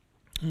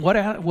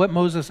 What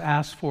Moses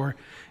asked for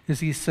is,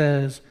 he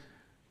says,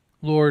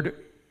 Lord,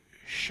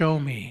 show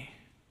me,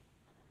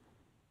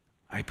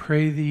 I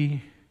pray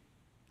thee,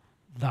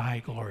 thy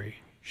glory.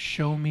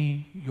 Show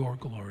me your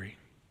glory.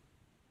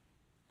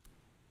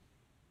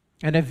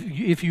 And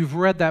if you've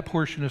read that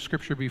portion of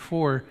Scripture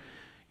before,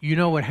 you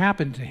know what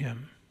happened to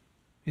him.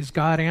 Is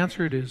God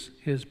answered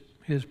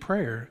his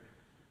prayer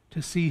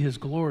to see his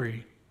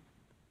glory.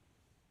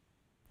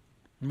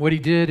 And what he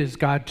did is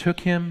God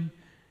took him,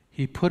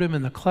 he put him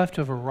in the cleft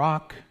of a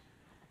rock,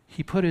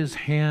 he put his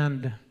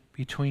hand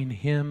between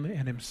him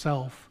and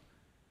himself,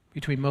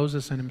 between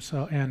Moses and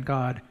himself and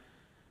God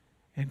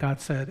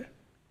said,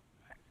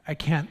 I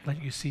can't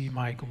let you see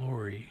my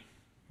glory.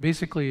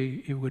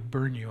 Basically, it would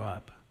burn you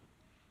up.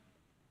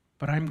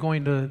 But I'm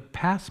going to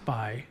pass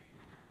by,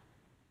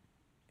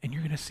 and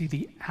you're going to see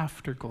the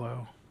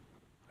afterglow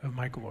of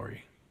my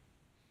glory.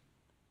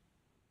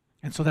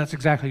 And so that's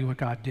exactly what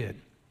God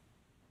did.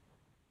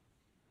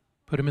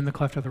 Put him in the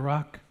cleft of the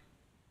rock,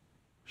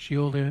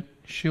 shielded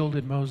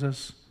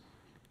Moses.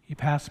 He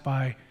passed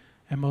by,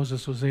 and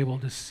Moses was able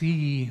to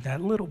see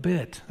that little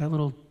bit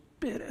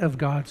of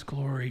God's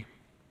glory.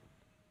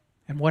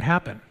 And what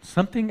happened?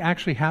 Something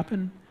actually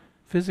happened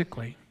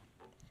physically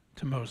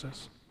to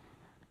Moses.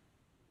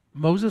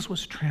 Moses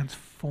was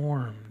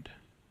transformed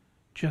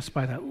just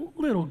by that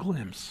little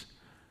glimpse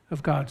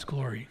of God's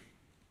glory.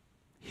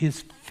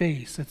 His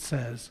face, it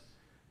says,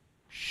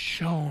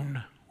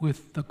 shone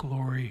with the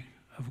glory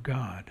of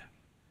God.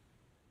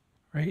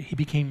 Right? He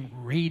became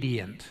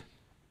radiant,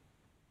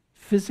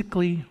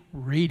 physically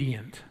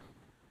radiant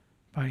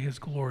by his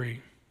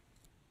glory.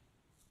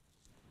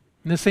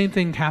 And the same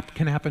thing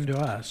can happen to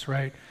us,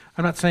 right?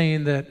 I'm not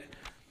saying that,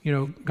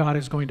 God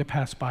is going to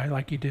pass by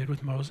like he did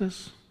with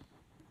Moses.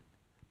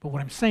 But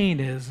what I'm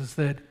saying is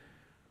that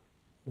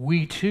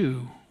we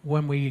too,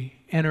 when we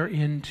enter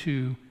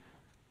into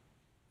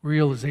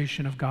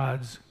realization of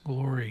God's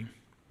glory,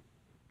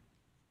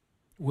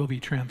 will be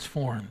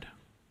transformed.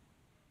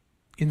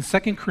 In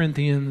 2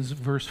 Corinthians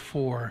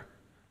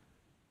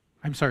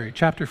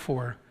chapter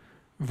 4,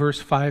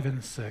 verse 5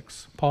 and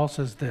 6, Paul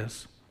says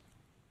this.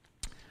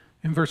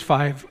 In verse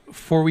 5,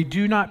 "For we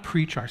do not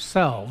preach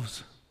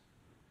ourselves,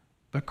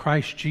 but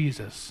Christ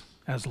Jesus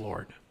as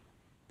Lord,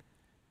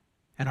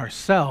 and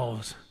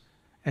ourselves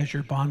as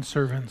your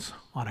bondservants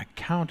on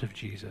account of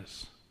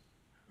Jesus."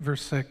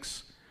 Verse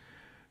 6,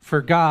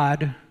 "For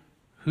God,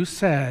 who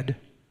said,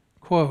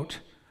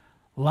 quote,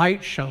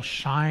 'Light shall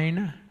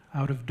shine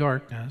out of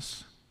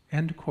darkness,'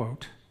 end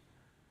quote,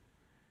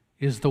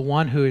 is the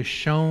one who is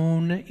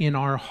shown in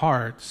our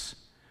hearts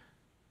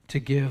to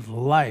give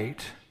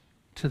light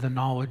to the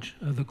knowledge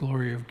of the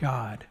glory of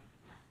God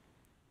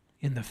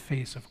in the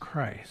face of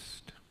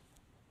Christ."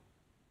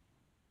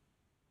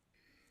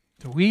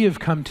 So we have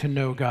come to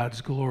know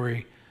God's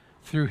glory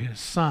through his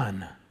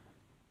Son.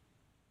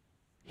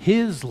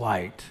 His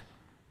light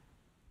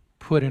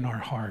put in our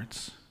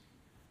hearts.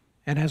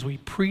 And as we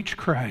preach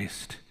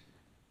Christ,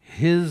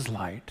 his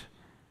light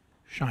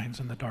shines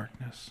in the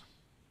darkness.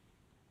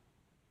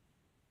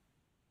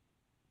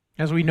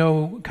 As we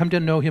come to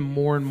know him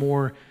more and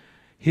more,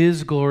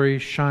 his glory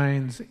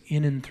shines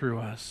in and through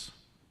us.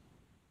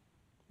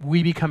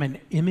 We become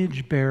an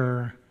image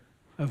bearer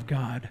of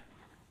God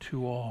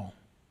to all.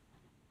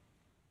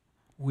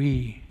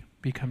 We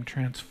become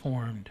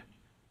transformed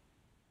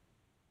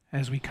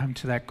as we come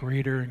to that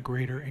greater and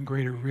greater and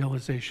greater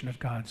realization of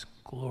God's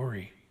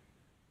glory.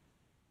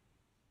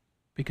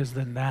 Because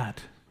then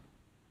that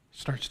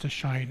starts to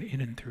shine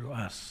in and through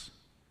us.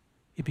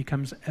 It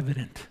becomes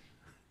evident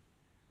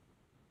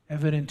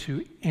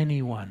to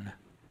anyone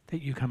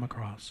that you come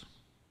across.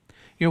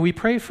 You know, we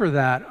pray for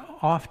that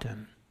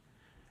often,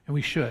 and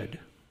we should.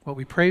 What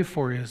we pray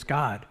for is,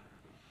 God,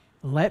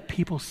 let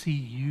people see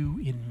you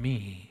in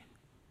me.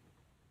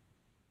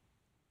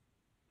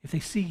 If they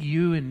see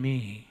you in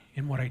me,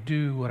 in what I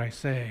do, what I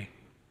say,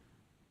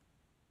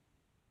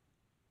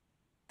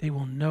 they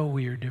will know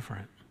we are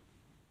different.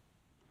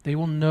 They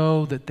will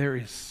know that there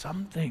is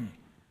something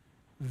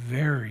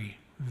very,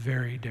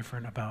 very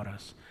different about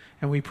us.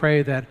 And we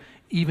pray that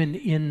even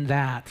in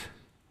that,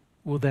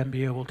 we'll then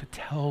be able to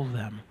tell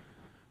them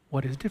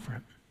what is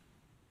different.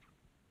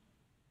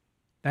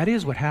 That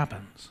is what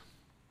happens.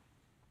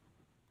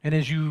 And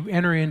as you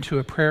enter into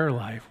a prayer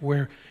life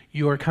where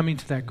you are coming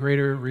to that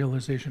greater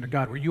realization of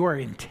God, where you are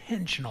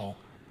intentional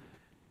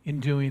in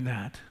doing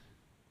that,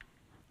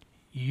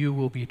 you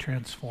will be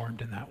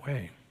transformed in that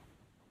way.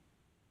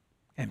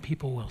 And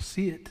people will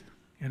see it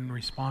and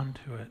respond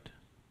to it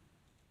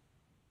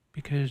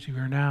because you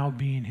are now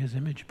being his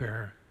image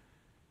bearer.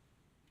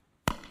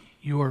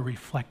 You are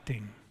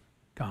reflecting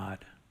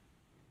God.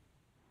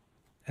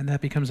 And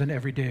that becomes an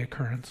everyday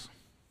occurrence.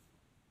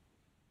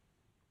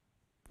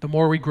 The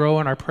more we grow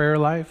in our prayer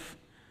life,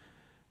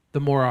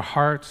 the more our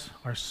hearts,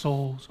 our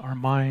souls, our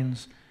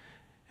minds,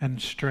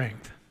 and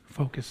strength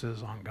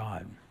focuses on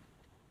God.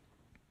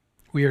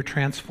 We are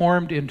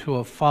transformed into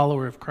a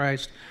follower of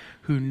Christ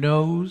who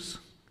knows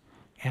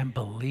and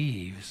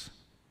believes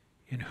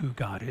in who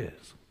God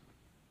is.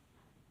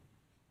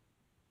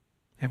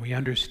 And we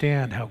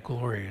understand how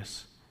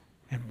glorious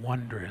and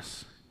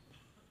wondrous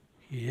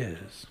he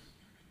is.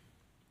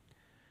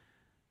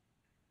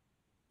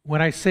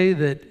 When I say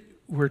that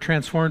we're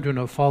transformed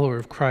into a follower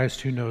of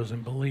Christ who knows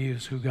and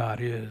believes who God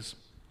is,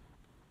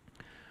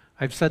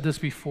 I've said this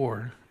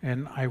before,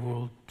 and I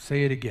will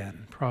say it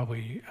again,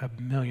 probably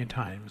 1,000,000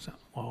 times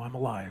while I'm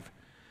alive.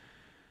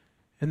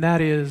 And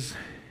that is,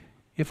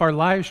 if our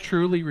lives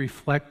truly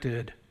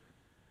reflected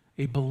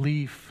a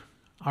belief,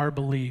 our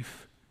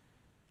belief,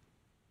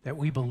 that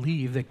we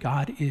believe that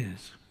God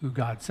is who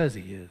God says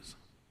he is,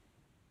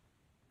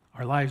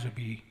 our lives would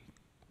be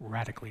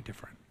radically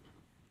different.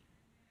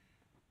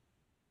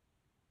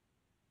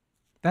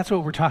 That's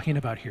what we're talking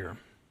about here.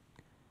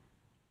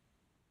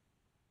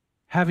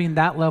 Having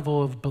that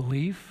level of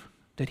belief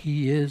that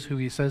he is who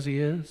he says he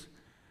is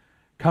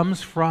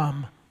comes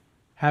from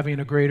having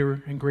a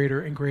greater and greater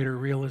and greater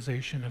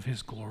realization of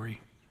his glory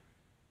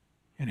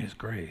and his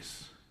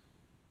grace.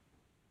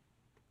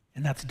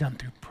 And that's done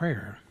through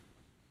prayer.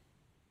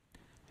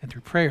 And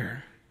through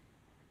prayer,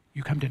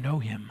 you come to know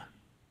him.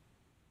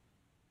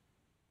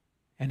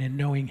 And in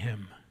knowing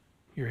him,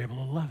 you're able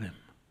to love him.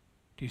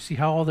 Do you see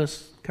how all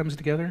this comes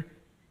together?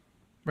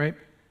 Right?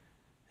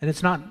 And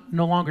it's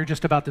no longer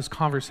just about this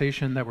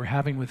conversation that we're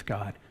having with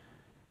God.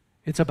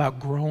 It's about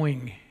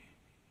growing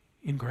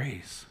in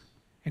grace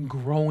and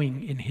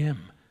growing in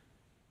him.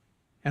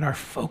 And our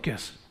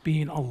focus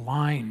being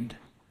aligned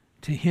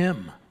to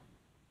him,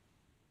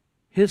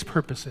 his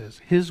purposes,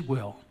 his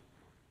will,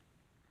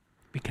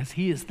 because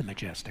he is the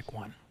majestic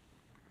one,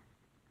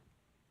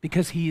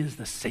 because he is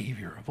the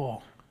Savior of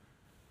all,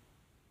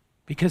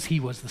 because he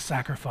was the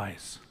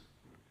sacrifice,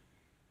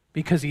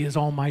 because he is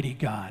Almighty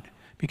God,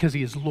 because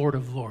he is Lord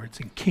of lords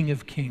and King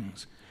of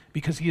kings,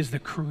 because he is the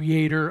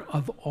creator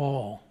of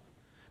all,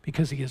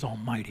 because he is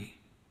almighty,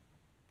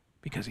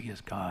 because he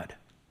is God.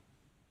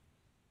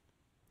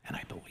 And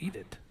I believe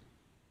it.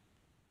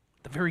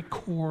 The very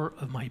core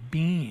of my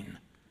being,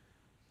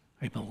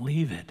 I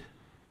believe it.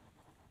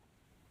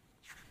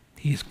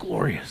 He is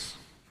glorious.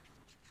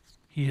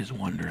 He is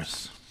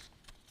wondrous.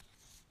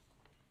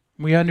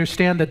 We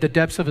understand that the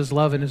depths of his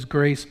love and his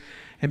grace,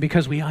 and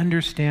because we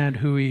understand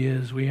who he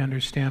is, we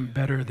understand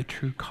better the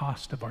true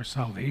cost of our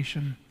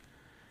salvation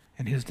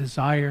and his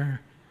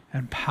desire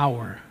and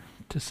power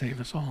to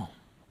save us all.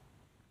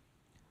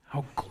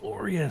 How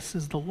glorious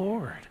is the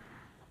Lord.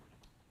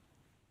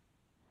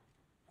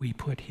 We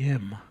put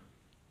him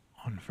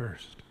on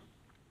first.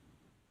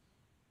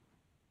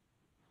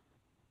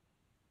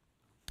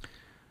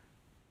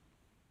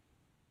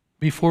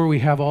 Before we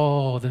have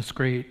all this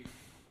great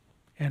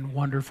and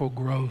wonderful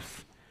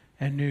growth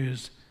and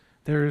news,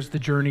 there's the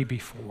journey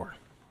before,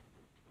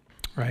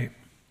 right?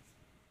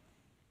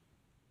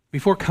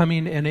 Before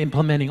coming and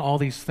implementing all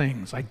these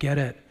things, I get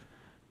it.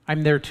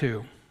 I'm there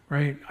too,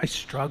 right? I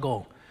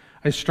struggle.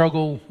 I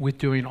struggle with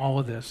doing all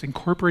of this,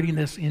 incorporating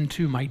this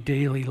into my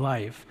daily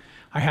life.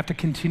 I have to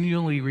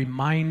continually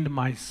remind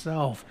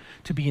myself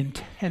to be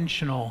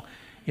intentional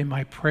in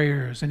my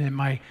prayers and in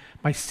my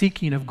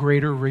seeking of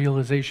greater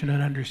realization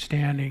and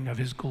understanding of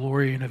his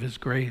glory and of his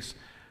grace.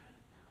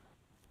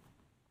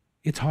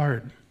 It's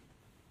hard.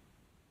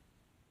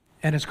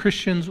 And as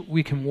Christians,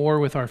 we can war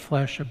with our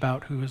flesh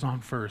about who is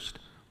on first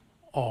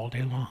all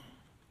day long.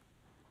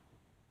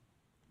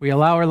 We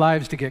allow our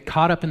lives to get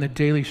caught up in the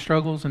daily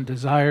struggles and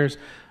desires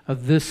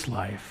of this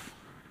life.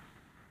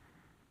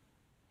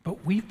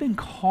 But we've been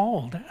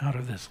called out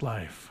of this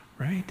life,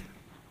 right?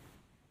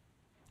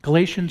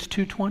 Galatians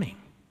 2:20.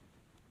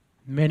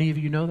 Many of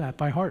you know that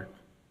by heart.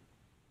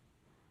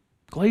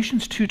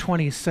 Galatians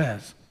 2:20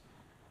 says,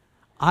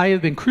 I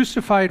have been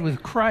crucified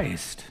with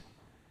Christ,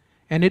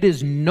 and it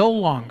is no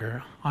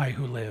longer I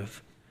who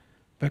live,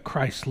 but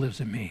Christ lives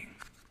in me.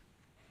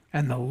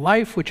 And the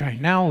life which I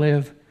now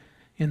live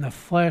in the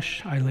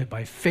flesh, I live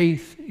by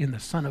faith in the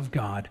Son of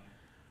God,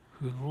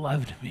 who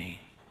loved me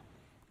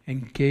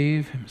and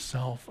gave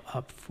himself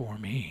up for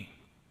me.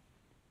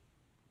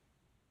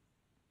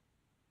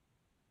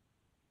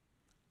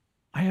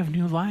 I have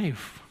new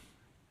life.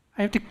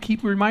 I have to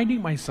keep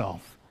reminding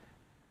myself.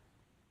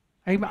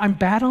 I'm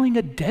battling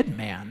a dead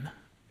man,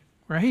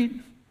 right?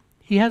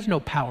 He has no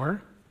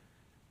power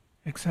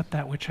except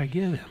that which I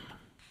give him.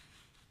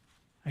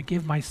 I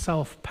give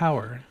myself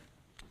power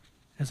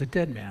as a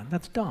dead man.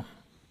 That's dumb.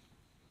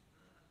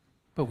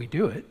 But we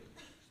do it.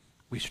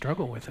 We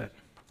struggle with it.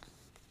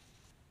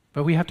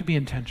 But we have to be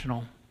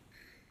intentional.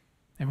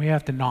 And we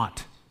have to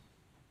not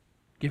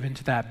give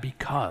into that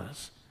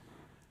because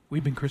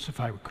we've been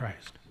crucified with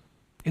Christ.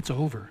 It's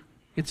over.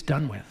 It's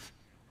done with.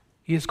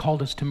 He has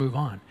called us to move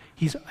on.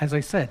 As I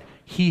said,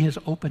 he has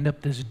opened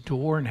up this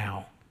door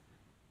now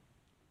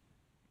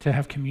to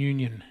have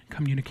communion,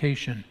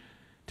 communication,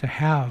 to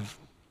have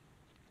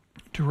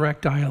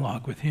direct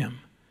dialogue with him,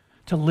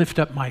 to lift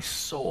up my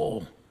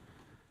soul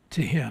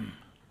to him,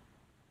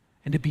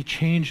 and to be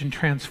changed and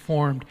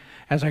transformed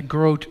as I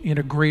grow in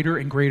a greater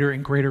and greater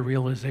and greater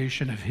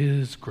realization of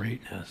his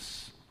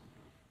greatness,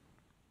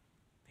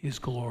 his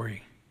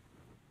glory,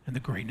 and the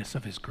greatness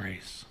of his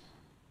grace.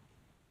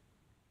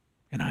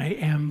 And I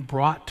am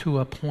brought to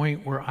a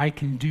point where I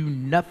can do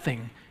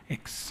nothing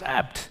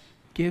except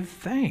give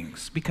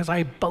thanks because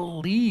I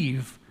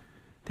believe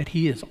that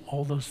he is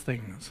all those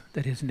things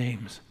that his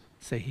names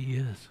say he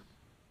is.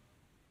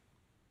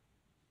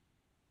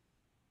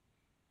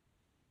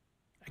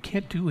 I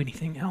can't do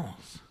anything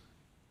else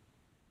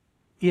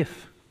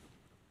if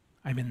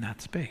I'm in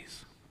that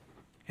space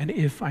and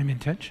if I'm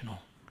intentional.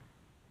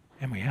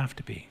 And we have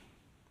to be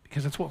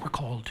because that's what we're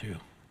called to.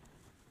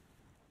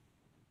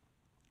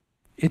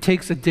 It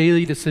takes a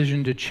daily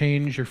decision to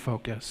change your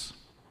focus.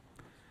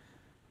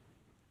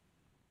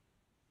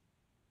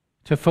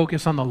 To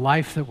focus on the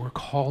life that we're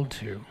called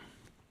to.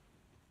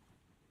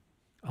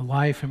 A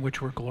life in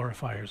which we're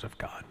glorifiers of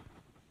God.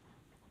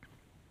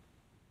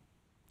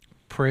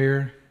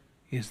 Prayer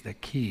is the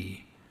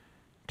key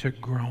to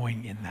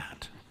growing in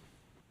that.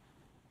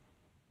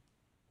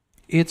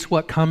 It's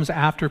what comes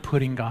after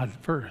putting God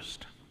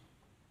first.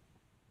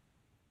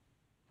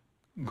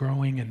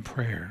 Growing in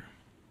prayer.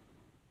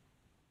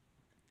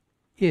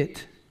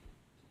 It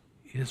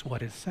is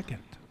what is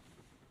second.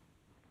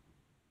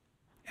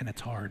 And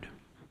it's hard.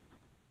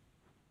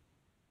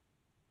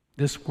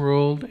 This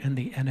world and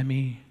the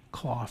enemy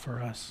claw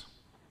for us.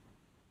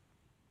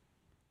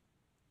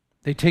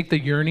 They take the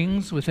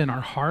yearnings within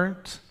our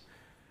heart,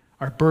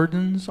 our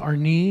burdens, our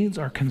needs,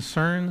 our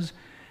concerns,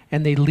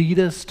 and they lead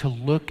us to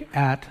look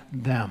at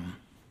them,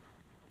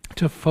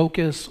 to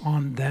focus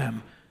on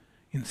them,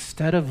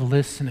 instead of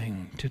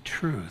listening to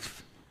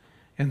truth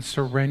and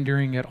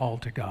surrendering it all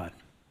to God.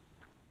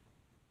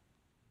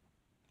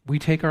 We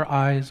take our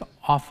eyes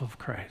off of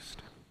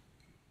Christ.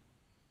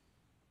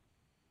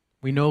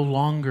 We no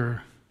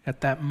longer,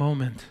 at that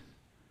moment,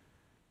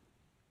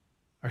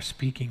 are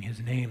speaking his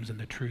names and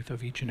the truth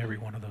of each and every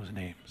one of those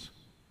names.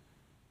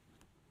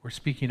 We're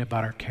speaking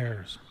about our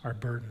cares, our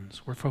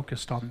burdens. We're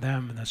focused on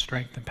them and the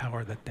strength and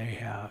power that they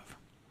have.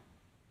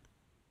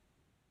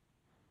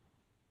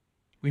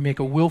 We make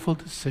a willful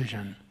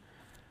decision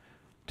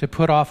to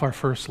put off our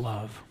first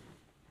love,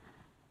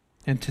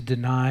 and to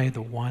deny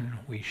the one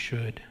we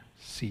should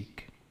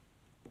seek.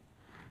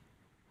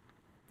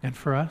 And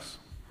for us,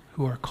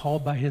 who are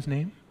called by his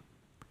name,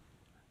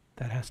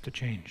 that has to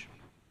change.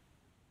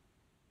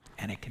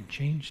 And it can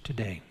change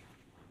today.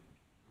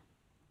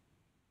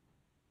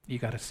 You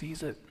got to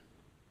seize it.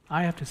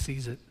 I have to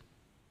seize it.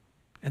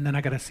 And then I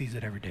got to seize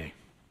it every day.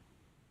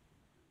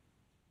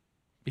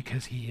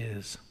 Because he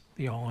is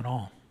the all in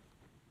all.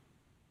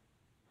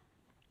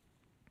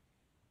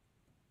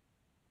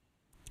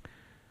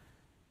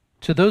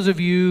 To those of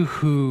you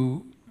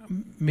who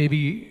may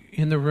be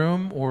in the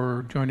room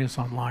or join us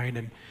online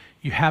and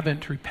you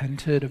haven't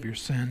repented of your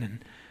sin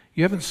and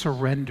you haven't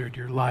surrendered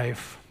your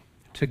life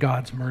to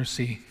God's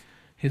mercy,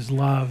 his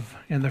love,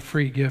 and the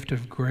free gift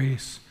of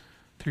grace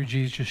through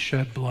Jesus'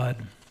 shed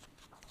blood,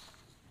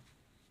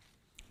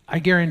 I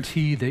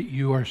guarantee that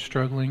you are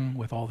struggling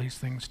with all these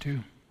things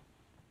too.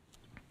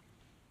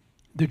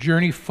 The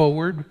journey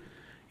forward,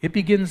 it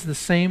begins the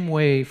same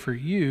way for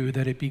you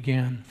that it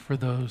began for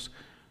those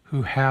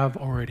who have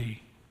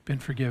already been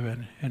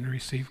forgiven and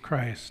received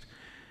Christ.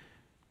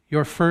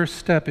 Your first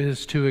step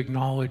is to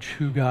acknowledge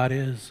who God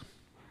is,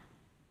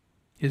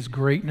 his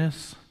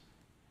greatness,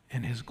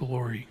 and his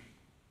glory.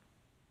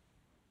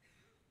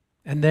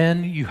 And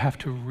then you have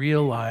to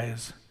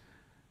realize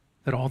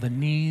that all the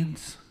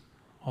needs,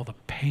 all the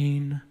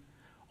pain,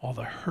 all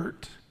the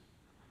hurt,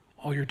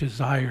 all your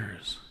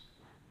desires,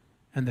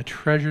 and the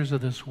treasures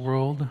of this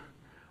world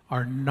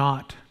are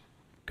not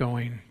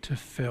going to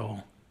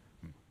fill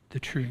the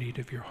true need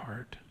of your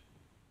heart.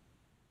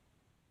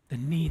 The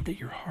need that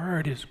your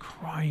heart is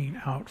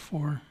crying out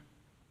for.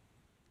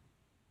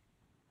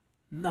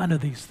 None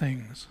of these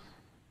things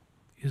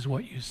is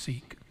what you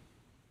seek.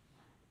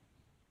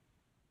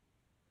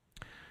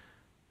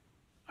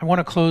 I want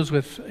to close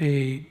with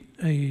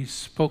a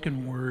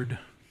spoken word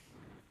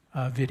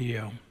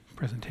video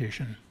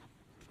presentation.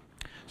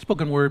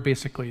 Spoken word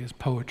basically is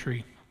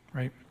poetry,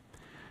 right?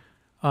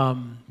 But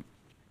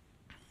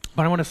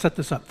I want to set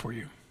this up for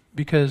you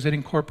because it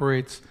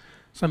incorporates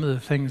some of the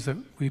things that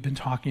we've been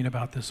talking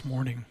about this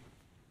morning.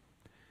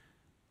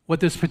 What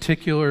this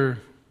particular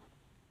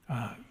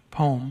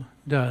poem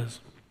does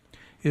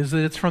is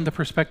that it's from the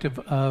perspective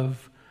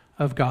of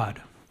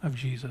God, of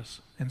Jesus.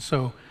 And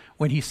so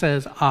when he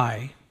says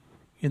I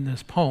in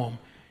this poem,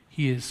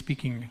 he is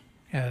speaking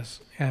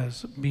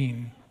as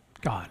being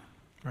God,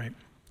 right?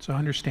 So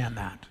understand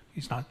that.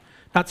 He's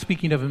not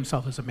speaking of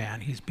himself as a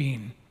man. He's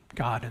being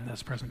God in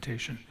this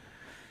presentation.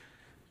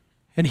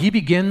 And he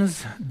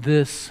begins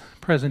this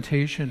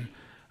presentation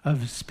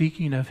of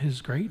speaking of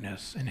his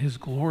greatness and his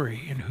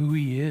glory and who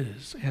he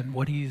is and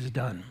what he's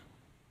done.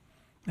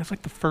 That's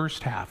like the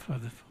first half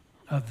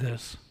of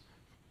this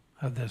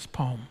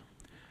poem.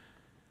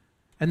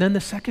 And then the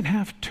second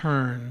half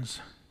turns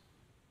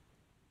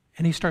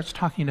and he starts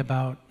talking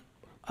about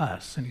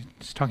us, and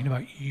he's talking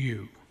about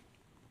you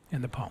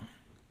in the poem.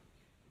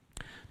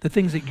 The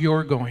things that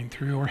you're going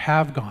through or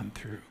have gone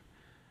through,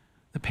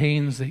 the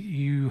pains that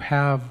you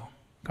have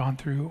gone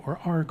through or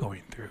are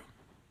going through,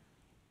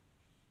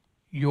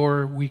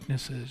 your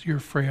weaknesses, your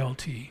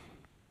frailty,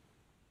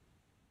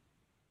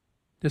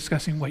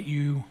 discussing what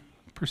you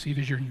perceive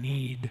as your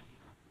need.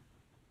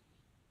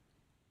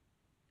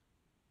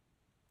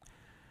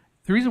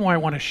 The reason why I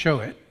want to show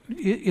it,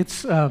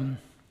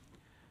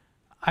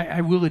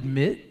 I will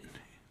admit,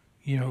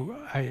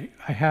 I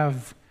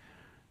have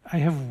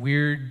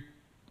weird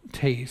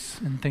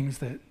tastes and things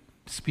that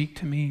speak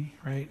to me,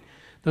 right?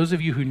 Those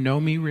of you who know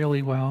me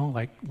really well,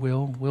 like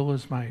Will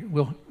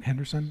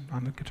Henderson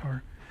on the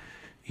guitar.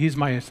 He's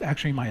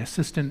actually my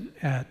assistant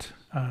at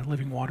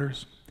Living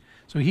Waters.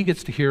 So he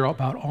gets to hear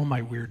about all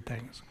my weird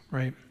things,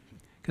 right?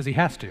 Because he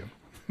has to,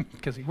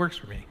 because he works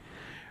for me,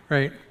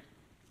 right?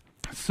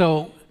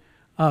 So,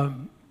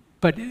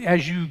 but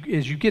as you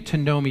get to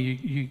know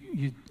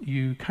me,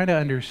 you kind of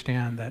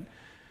understand that,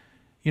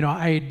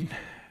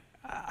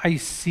 I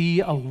see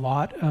a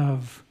lot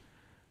of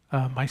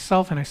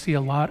myself, and I see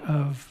a lot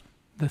of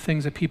the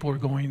things that people are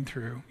going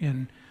through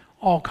in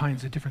all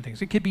kinds of different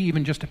things. It could be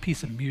even just a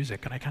piece of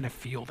music, and I kind of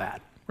feel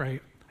that,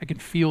 right? I can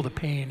feel the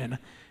pain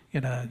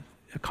in a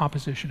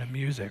composition of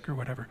music or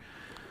whatever.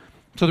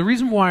 So the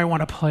reason why I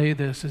want to play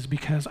this is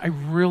because I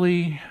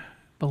really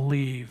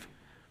believe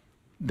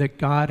that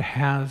God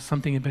has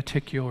something in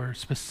particular,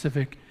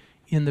 specific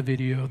in the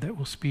video that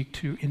will speak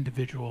to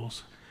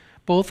individuals,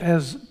 both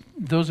as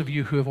those of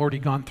you who have already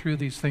gone through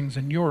these things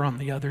and you're on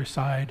the other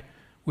side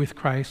with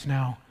Christ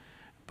now,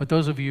 but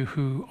those of you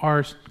who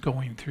are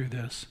going through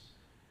this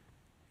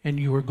and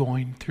you are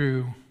going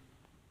through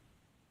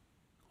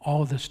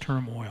all of this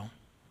turmoil,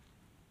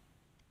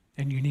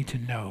 and you need to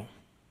know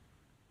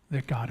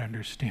that God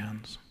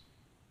understands.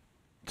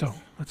 So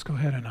let's go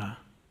ahead and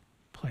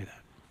play that.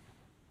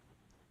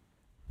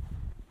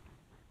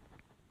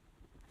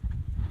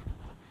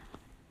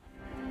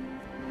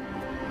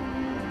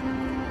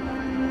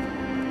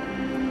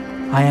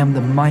 I am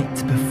the might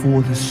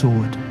before the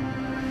sword,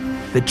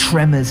 the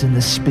tremors in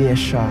the spear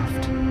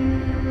shaft.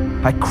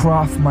 I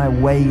craft my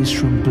ways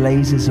from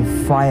blazes of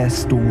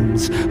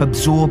firestorms,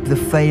 absorb the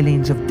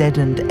failings of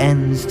deadened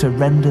ends to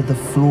render the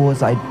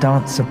floors I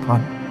dance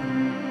upon.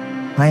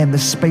 I am the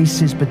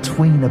spaces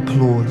between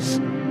applause,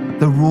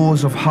 the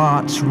roars of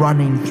hearts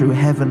running through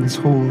heaven's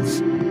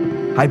halls.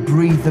 I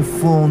breathe the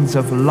forms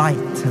of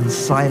light and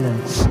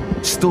silence,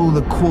 stall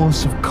the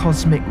course of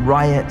cosmic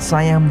riots.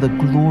 I am the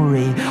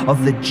glory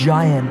of the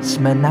giants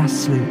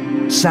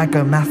Manaslu,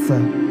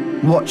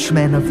 Sagarmatha,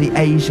 watchmen of the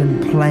Asian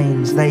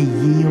plains. They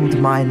yield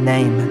my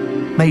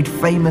name, made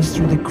famous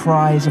through the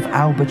cries of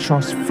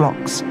albatross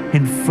flocks,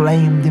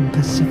 inflamed in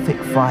Pacific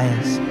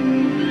fires.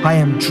 I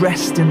am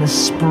dressed in the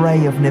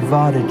spray of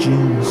Nevada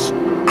dunes,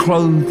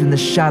 clothed in the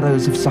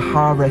shadows of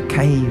Sahara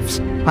caves.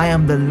 I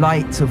am the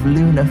light of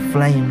lunar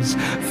flames,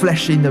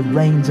 fleshing the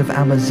rains of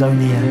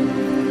Amazonia.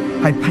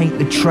 I paint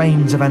the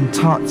trains of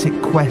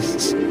Antarctic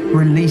quests,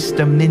 release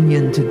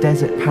dominion to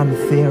desert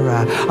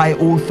Panthera. I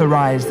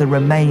authorize the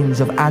remains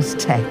of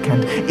Aztec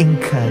and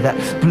Inca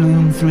that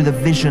bloom through the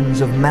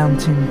visions of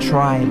mountain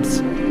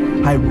tribes.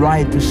 I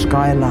ride the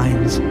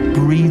skylines,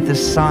 breathe the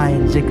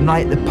signs,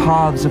 ignite the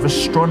paths of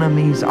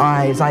astronomy's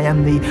eyes. I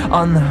am the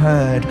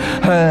unheard,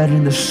 heard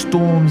in the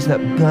storms that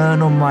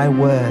burn on my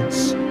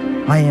words.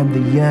 I am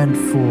the yearned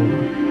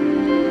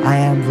for. I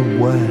am the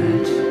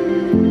word.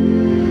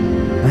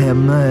 I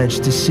emerge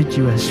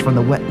deciduous from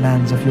the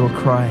wetlands of your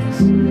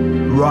cries.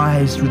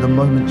 Rise through the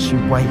moments you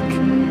wake.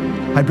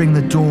 I bring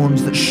the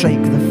dawns that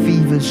shake the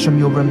fevers from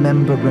your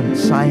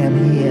remembrance. I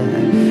am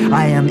here.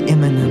 I am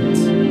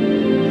imminent.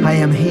 I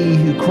am he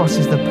who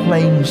crosses the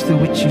plains through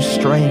which you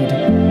strayed.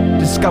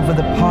 Discover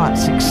the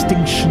parts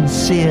extinction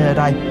seared.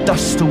 I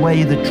dust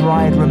away the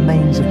dried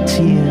remains of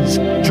tears.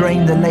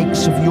 Drain the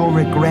lakes of your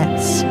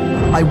regrets.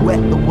 I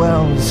wet the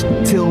wells,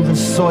 till the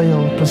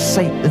soil,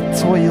 passate the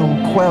toil,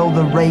 quell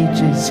the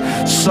rages,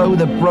 sow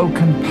the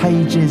broken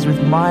pages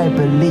with my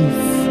belief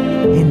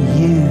in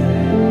you.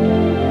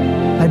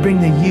 I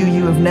bring the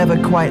you have never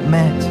quite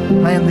met.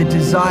 I am the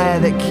desire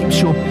that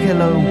keeps your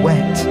pillow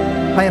wet.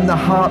 I am the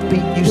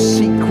heartbeat you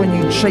seek when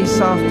you chase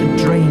after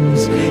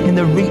dreams. In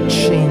the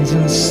reachings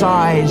and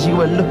sighs,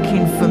 you are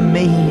looking for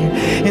me.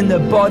 In the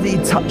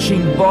body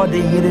touching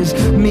body, it is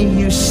me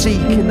you seek.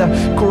 In the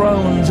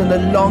groans and the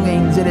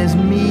longings, it is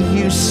me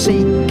you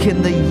seek.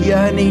 In the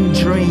yearning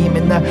dream,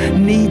 in the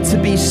need to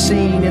be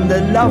seen, in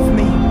the love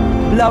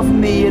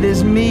me, it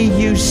is me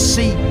you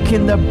seek.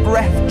 In the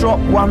breath drop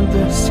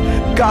wonders,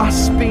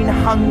 gasping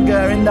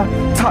hunger, in the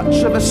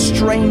touch of a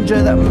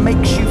stranger that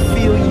makes you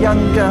feel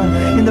younger.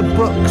 In the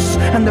books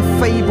and the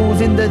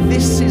fables, in the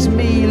this is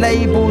me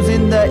labels,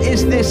 in the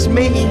is this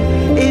me,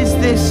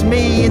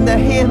 in the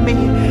hear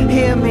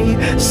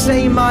me,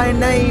 say my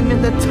name,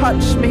 in the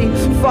touch me,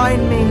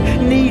 find me,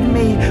 need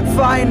me,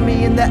 find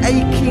me, in the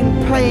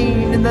aching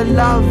pain, in the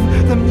love,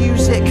 the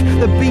music,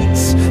 the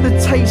beats, the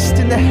taste,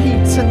 in the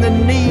heat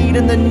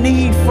and the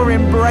need for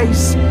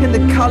embrace, in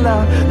the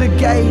color, the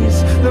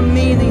gaze, the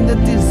meaning, the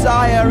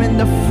desire, in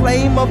the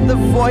flame of the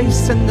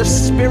voice and the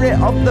spirit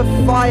of the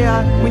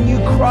fire. When you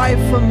cry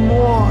for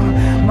more,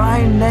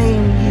 my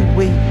name you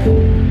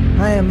weep.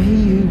 I am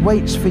he who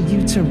waits for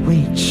you to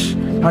reach.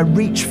 I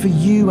reach for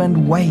you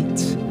and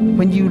wait.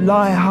 When you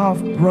lie half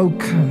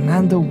broken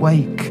and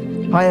awake,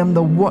 I am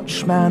the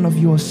watchman of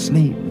your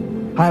sleep.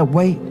 I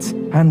wait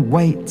and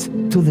wait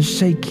till the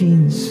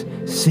shakings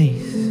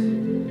cease.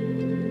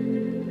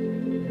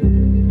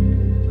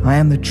 I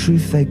am the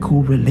truth they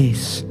call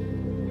release.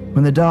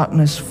 When the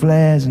darkness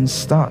flares and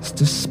starts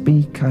to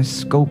speak, I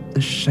sculpt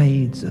the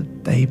shades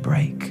of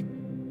daybreak.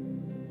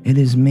 It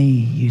is me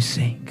you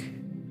seek.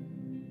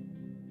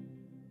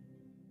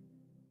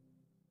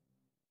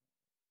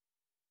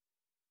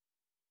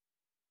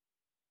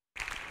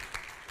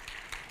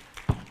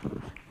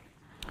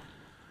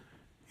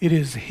 It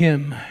is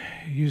him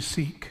you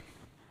seek.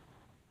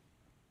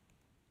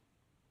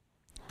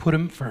 Put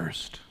him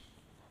first.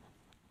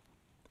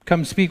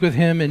 Come speak with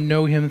him and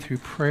know him through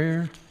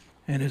prayer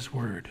and his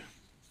word.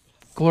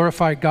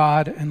 Glorify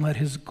God and let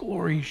his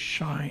glory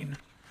shine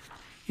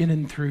in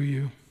and through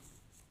you.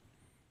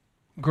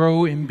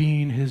 Grow in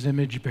being his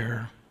image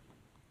bearer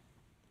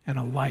and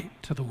a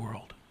light to the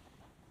world.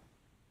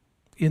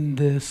 In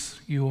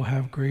this, you will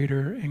have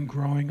greater and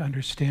growing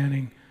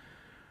understanding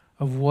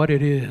of what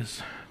it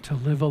is to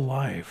live a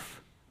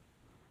life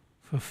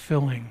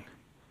fulfilling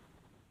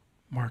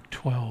Mark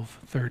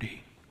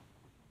 12:30.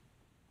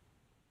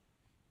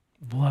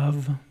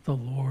 Love the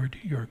Lord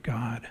your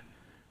God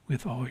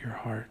with all your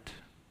heart,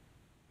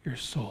 your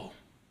soul,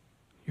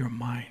 your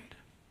mind,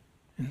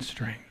 and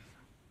strength.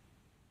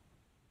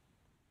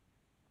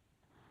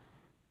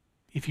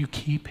 If you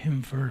keep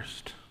him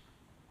first,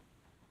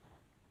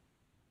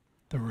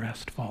 the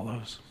rest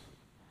follows.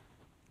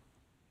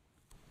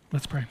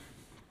 Let's pray.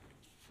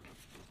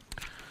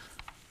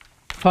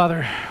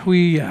 Father,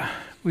 we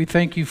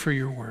thank you for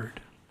your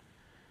word.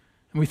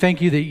 And we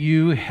thank you that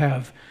you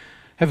have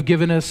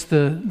given us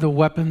the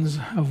weapons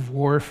of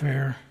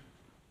warfare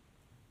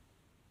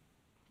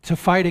to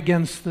fight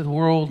against the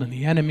world and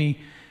the enemy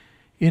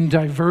in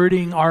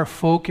diverting our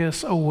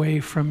focus away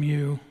from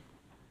you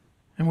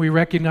And we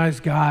recognize,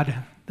 God,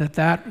 that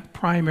that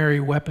primary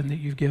weapon that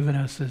you've given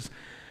us is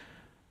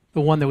the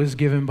one that was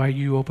given by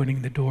you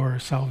opening the door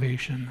of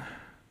salvation,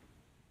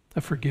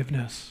 of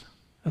forgiveness,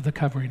 of the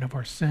covering of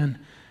our sin.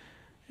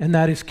 And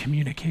that is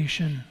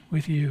communication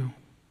with you,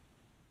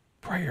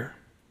 prayer.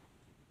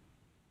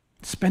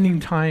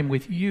 Spending time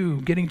with you,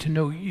 getting to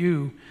know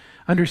you,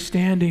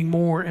 understanding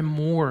more and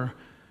more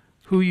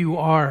who you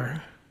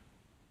are,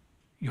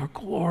 your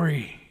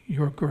glory,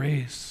 your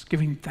grace,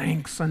 giving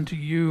thanks unto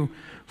you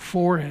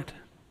for it,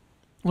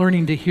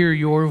 learning to hear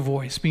your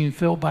voice, being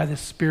filled by the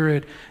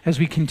Spirit as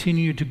we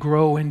continue to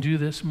grow and do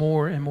this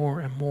more and more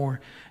and more,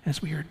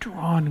 as we are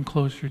drawn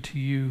closer to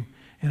you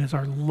and as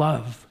our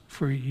love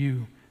for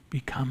you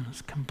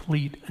becomes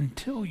complete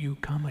until you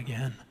come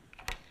again.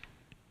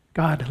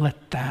 God,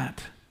 let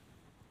that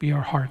be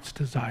our heart's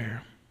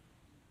desire.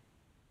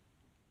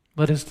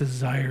 Let us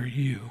desire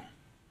you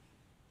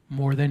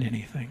more than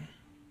anything.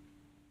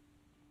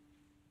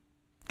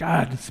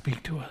 God,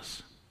 speak to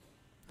us.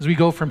 As we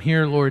go from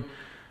here, Lord,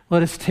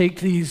 let us take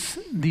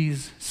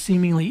these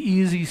seemingly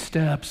easy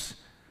steps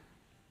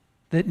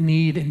that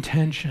need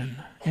intention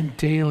and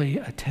daily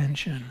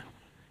attention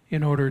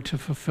in order to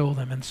fulfill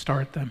them and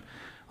start them.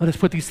 Let us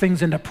put these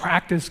things into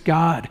practice,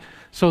 God,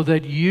 so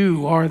that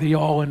you are the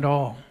all and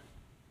all.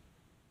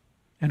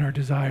 And our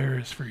desire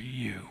is for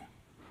you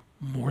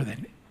more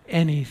than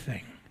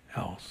anything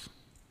else.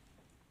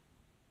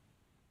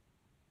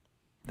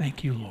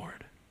 Thank you,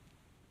 Lord.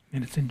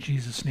 And it's in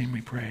Jesus' name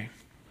we pray.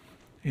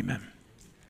 Amen.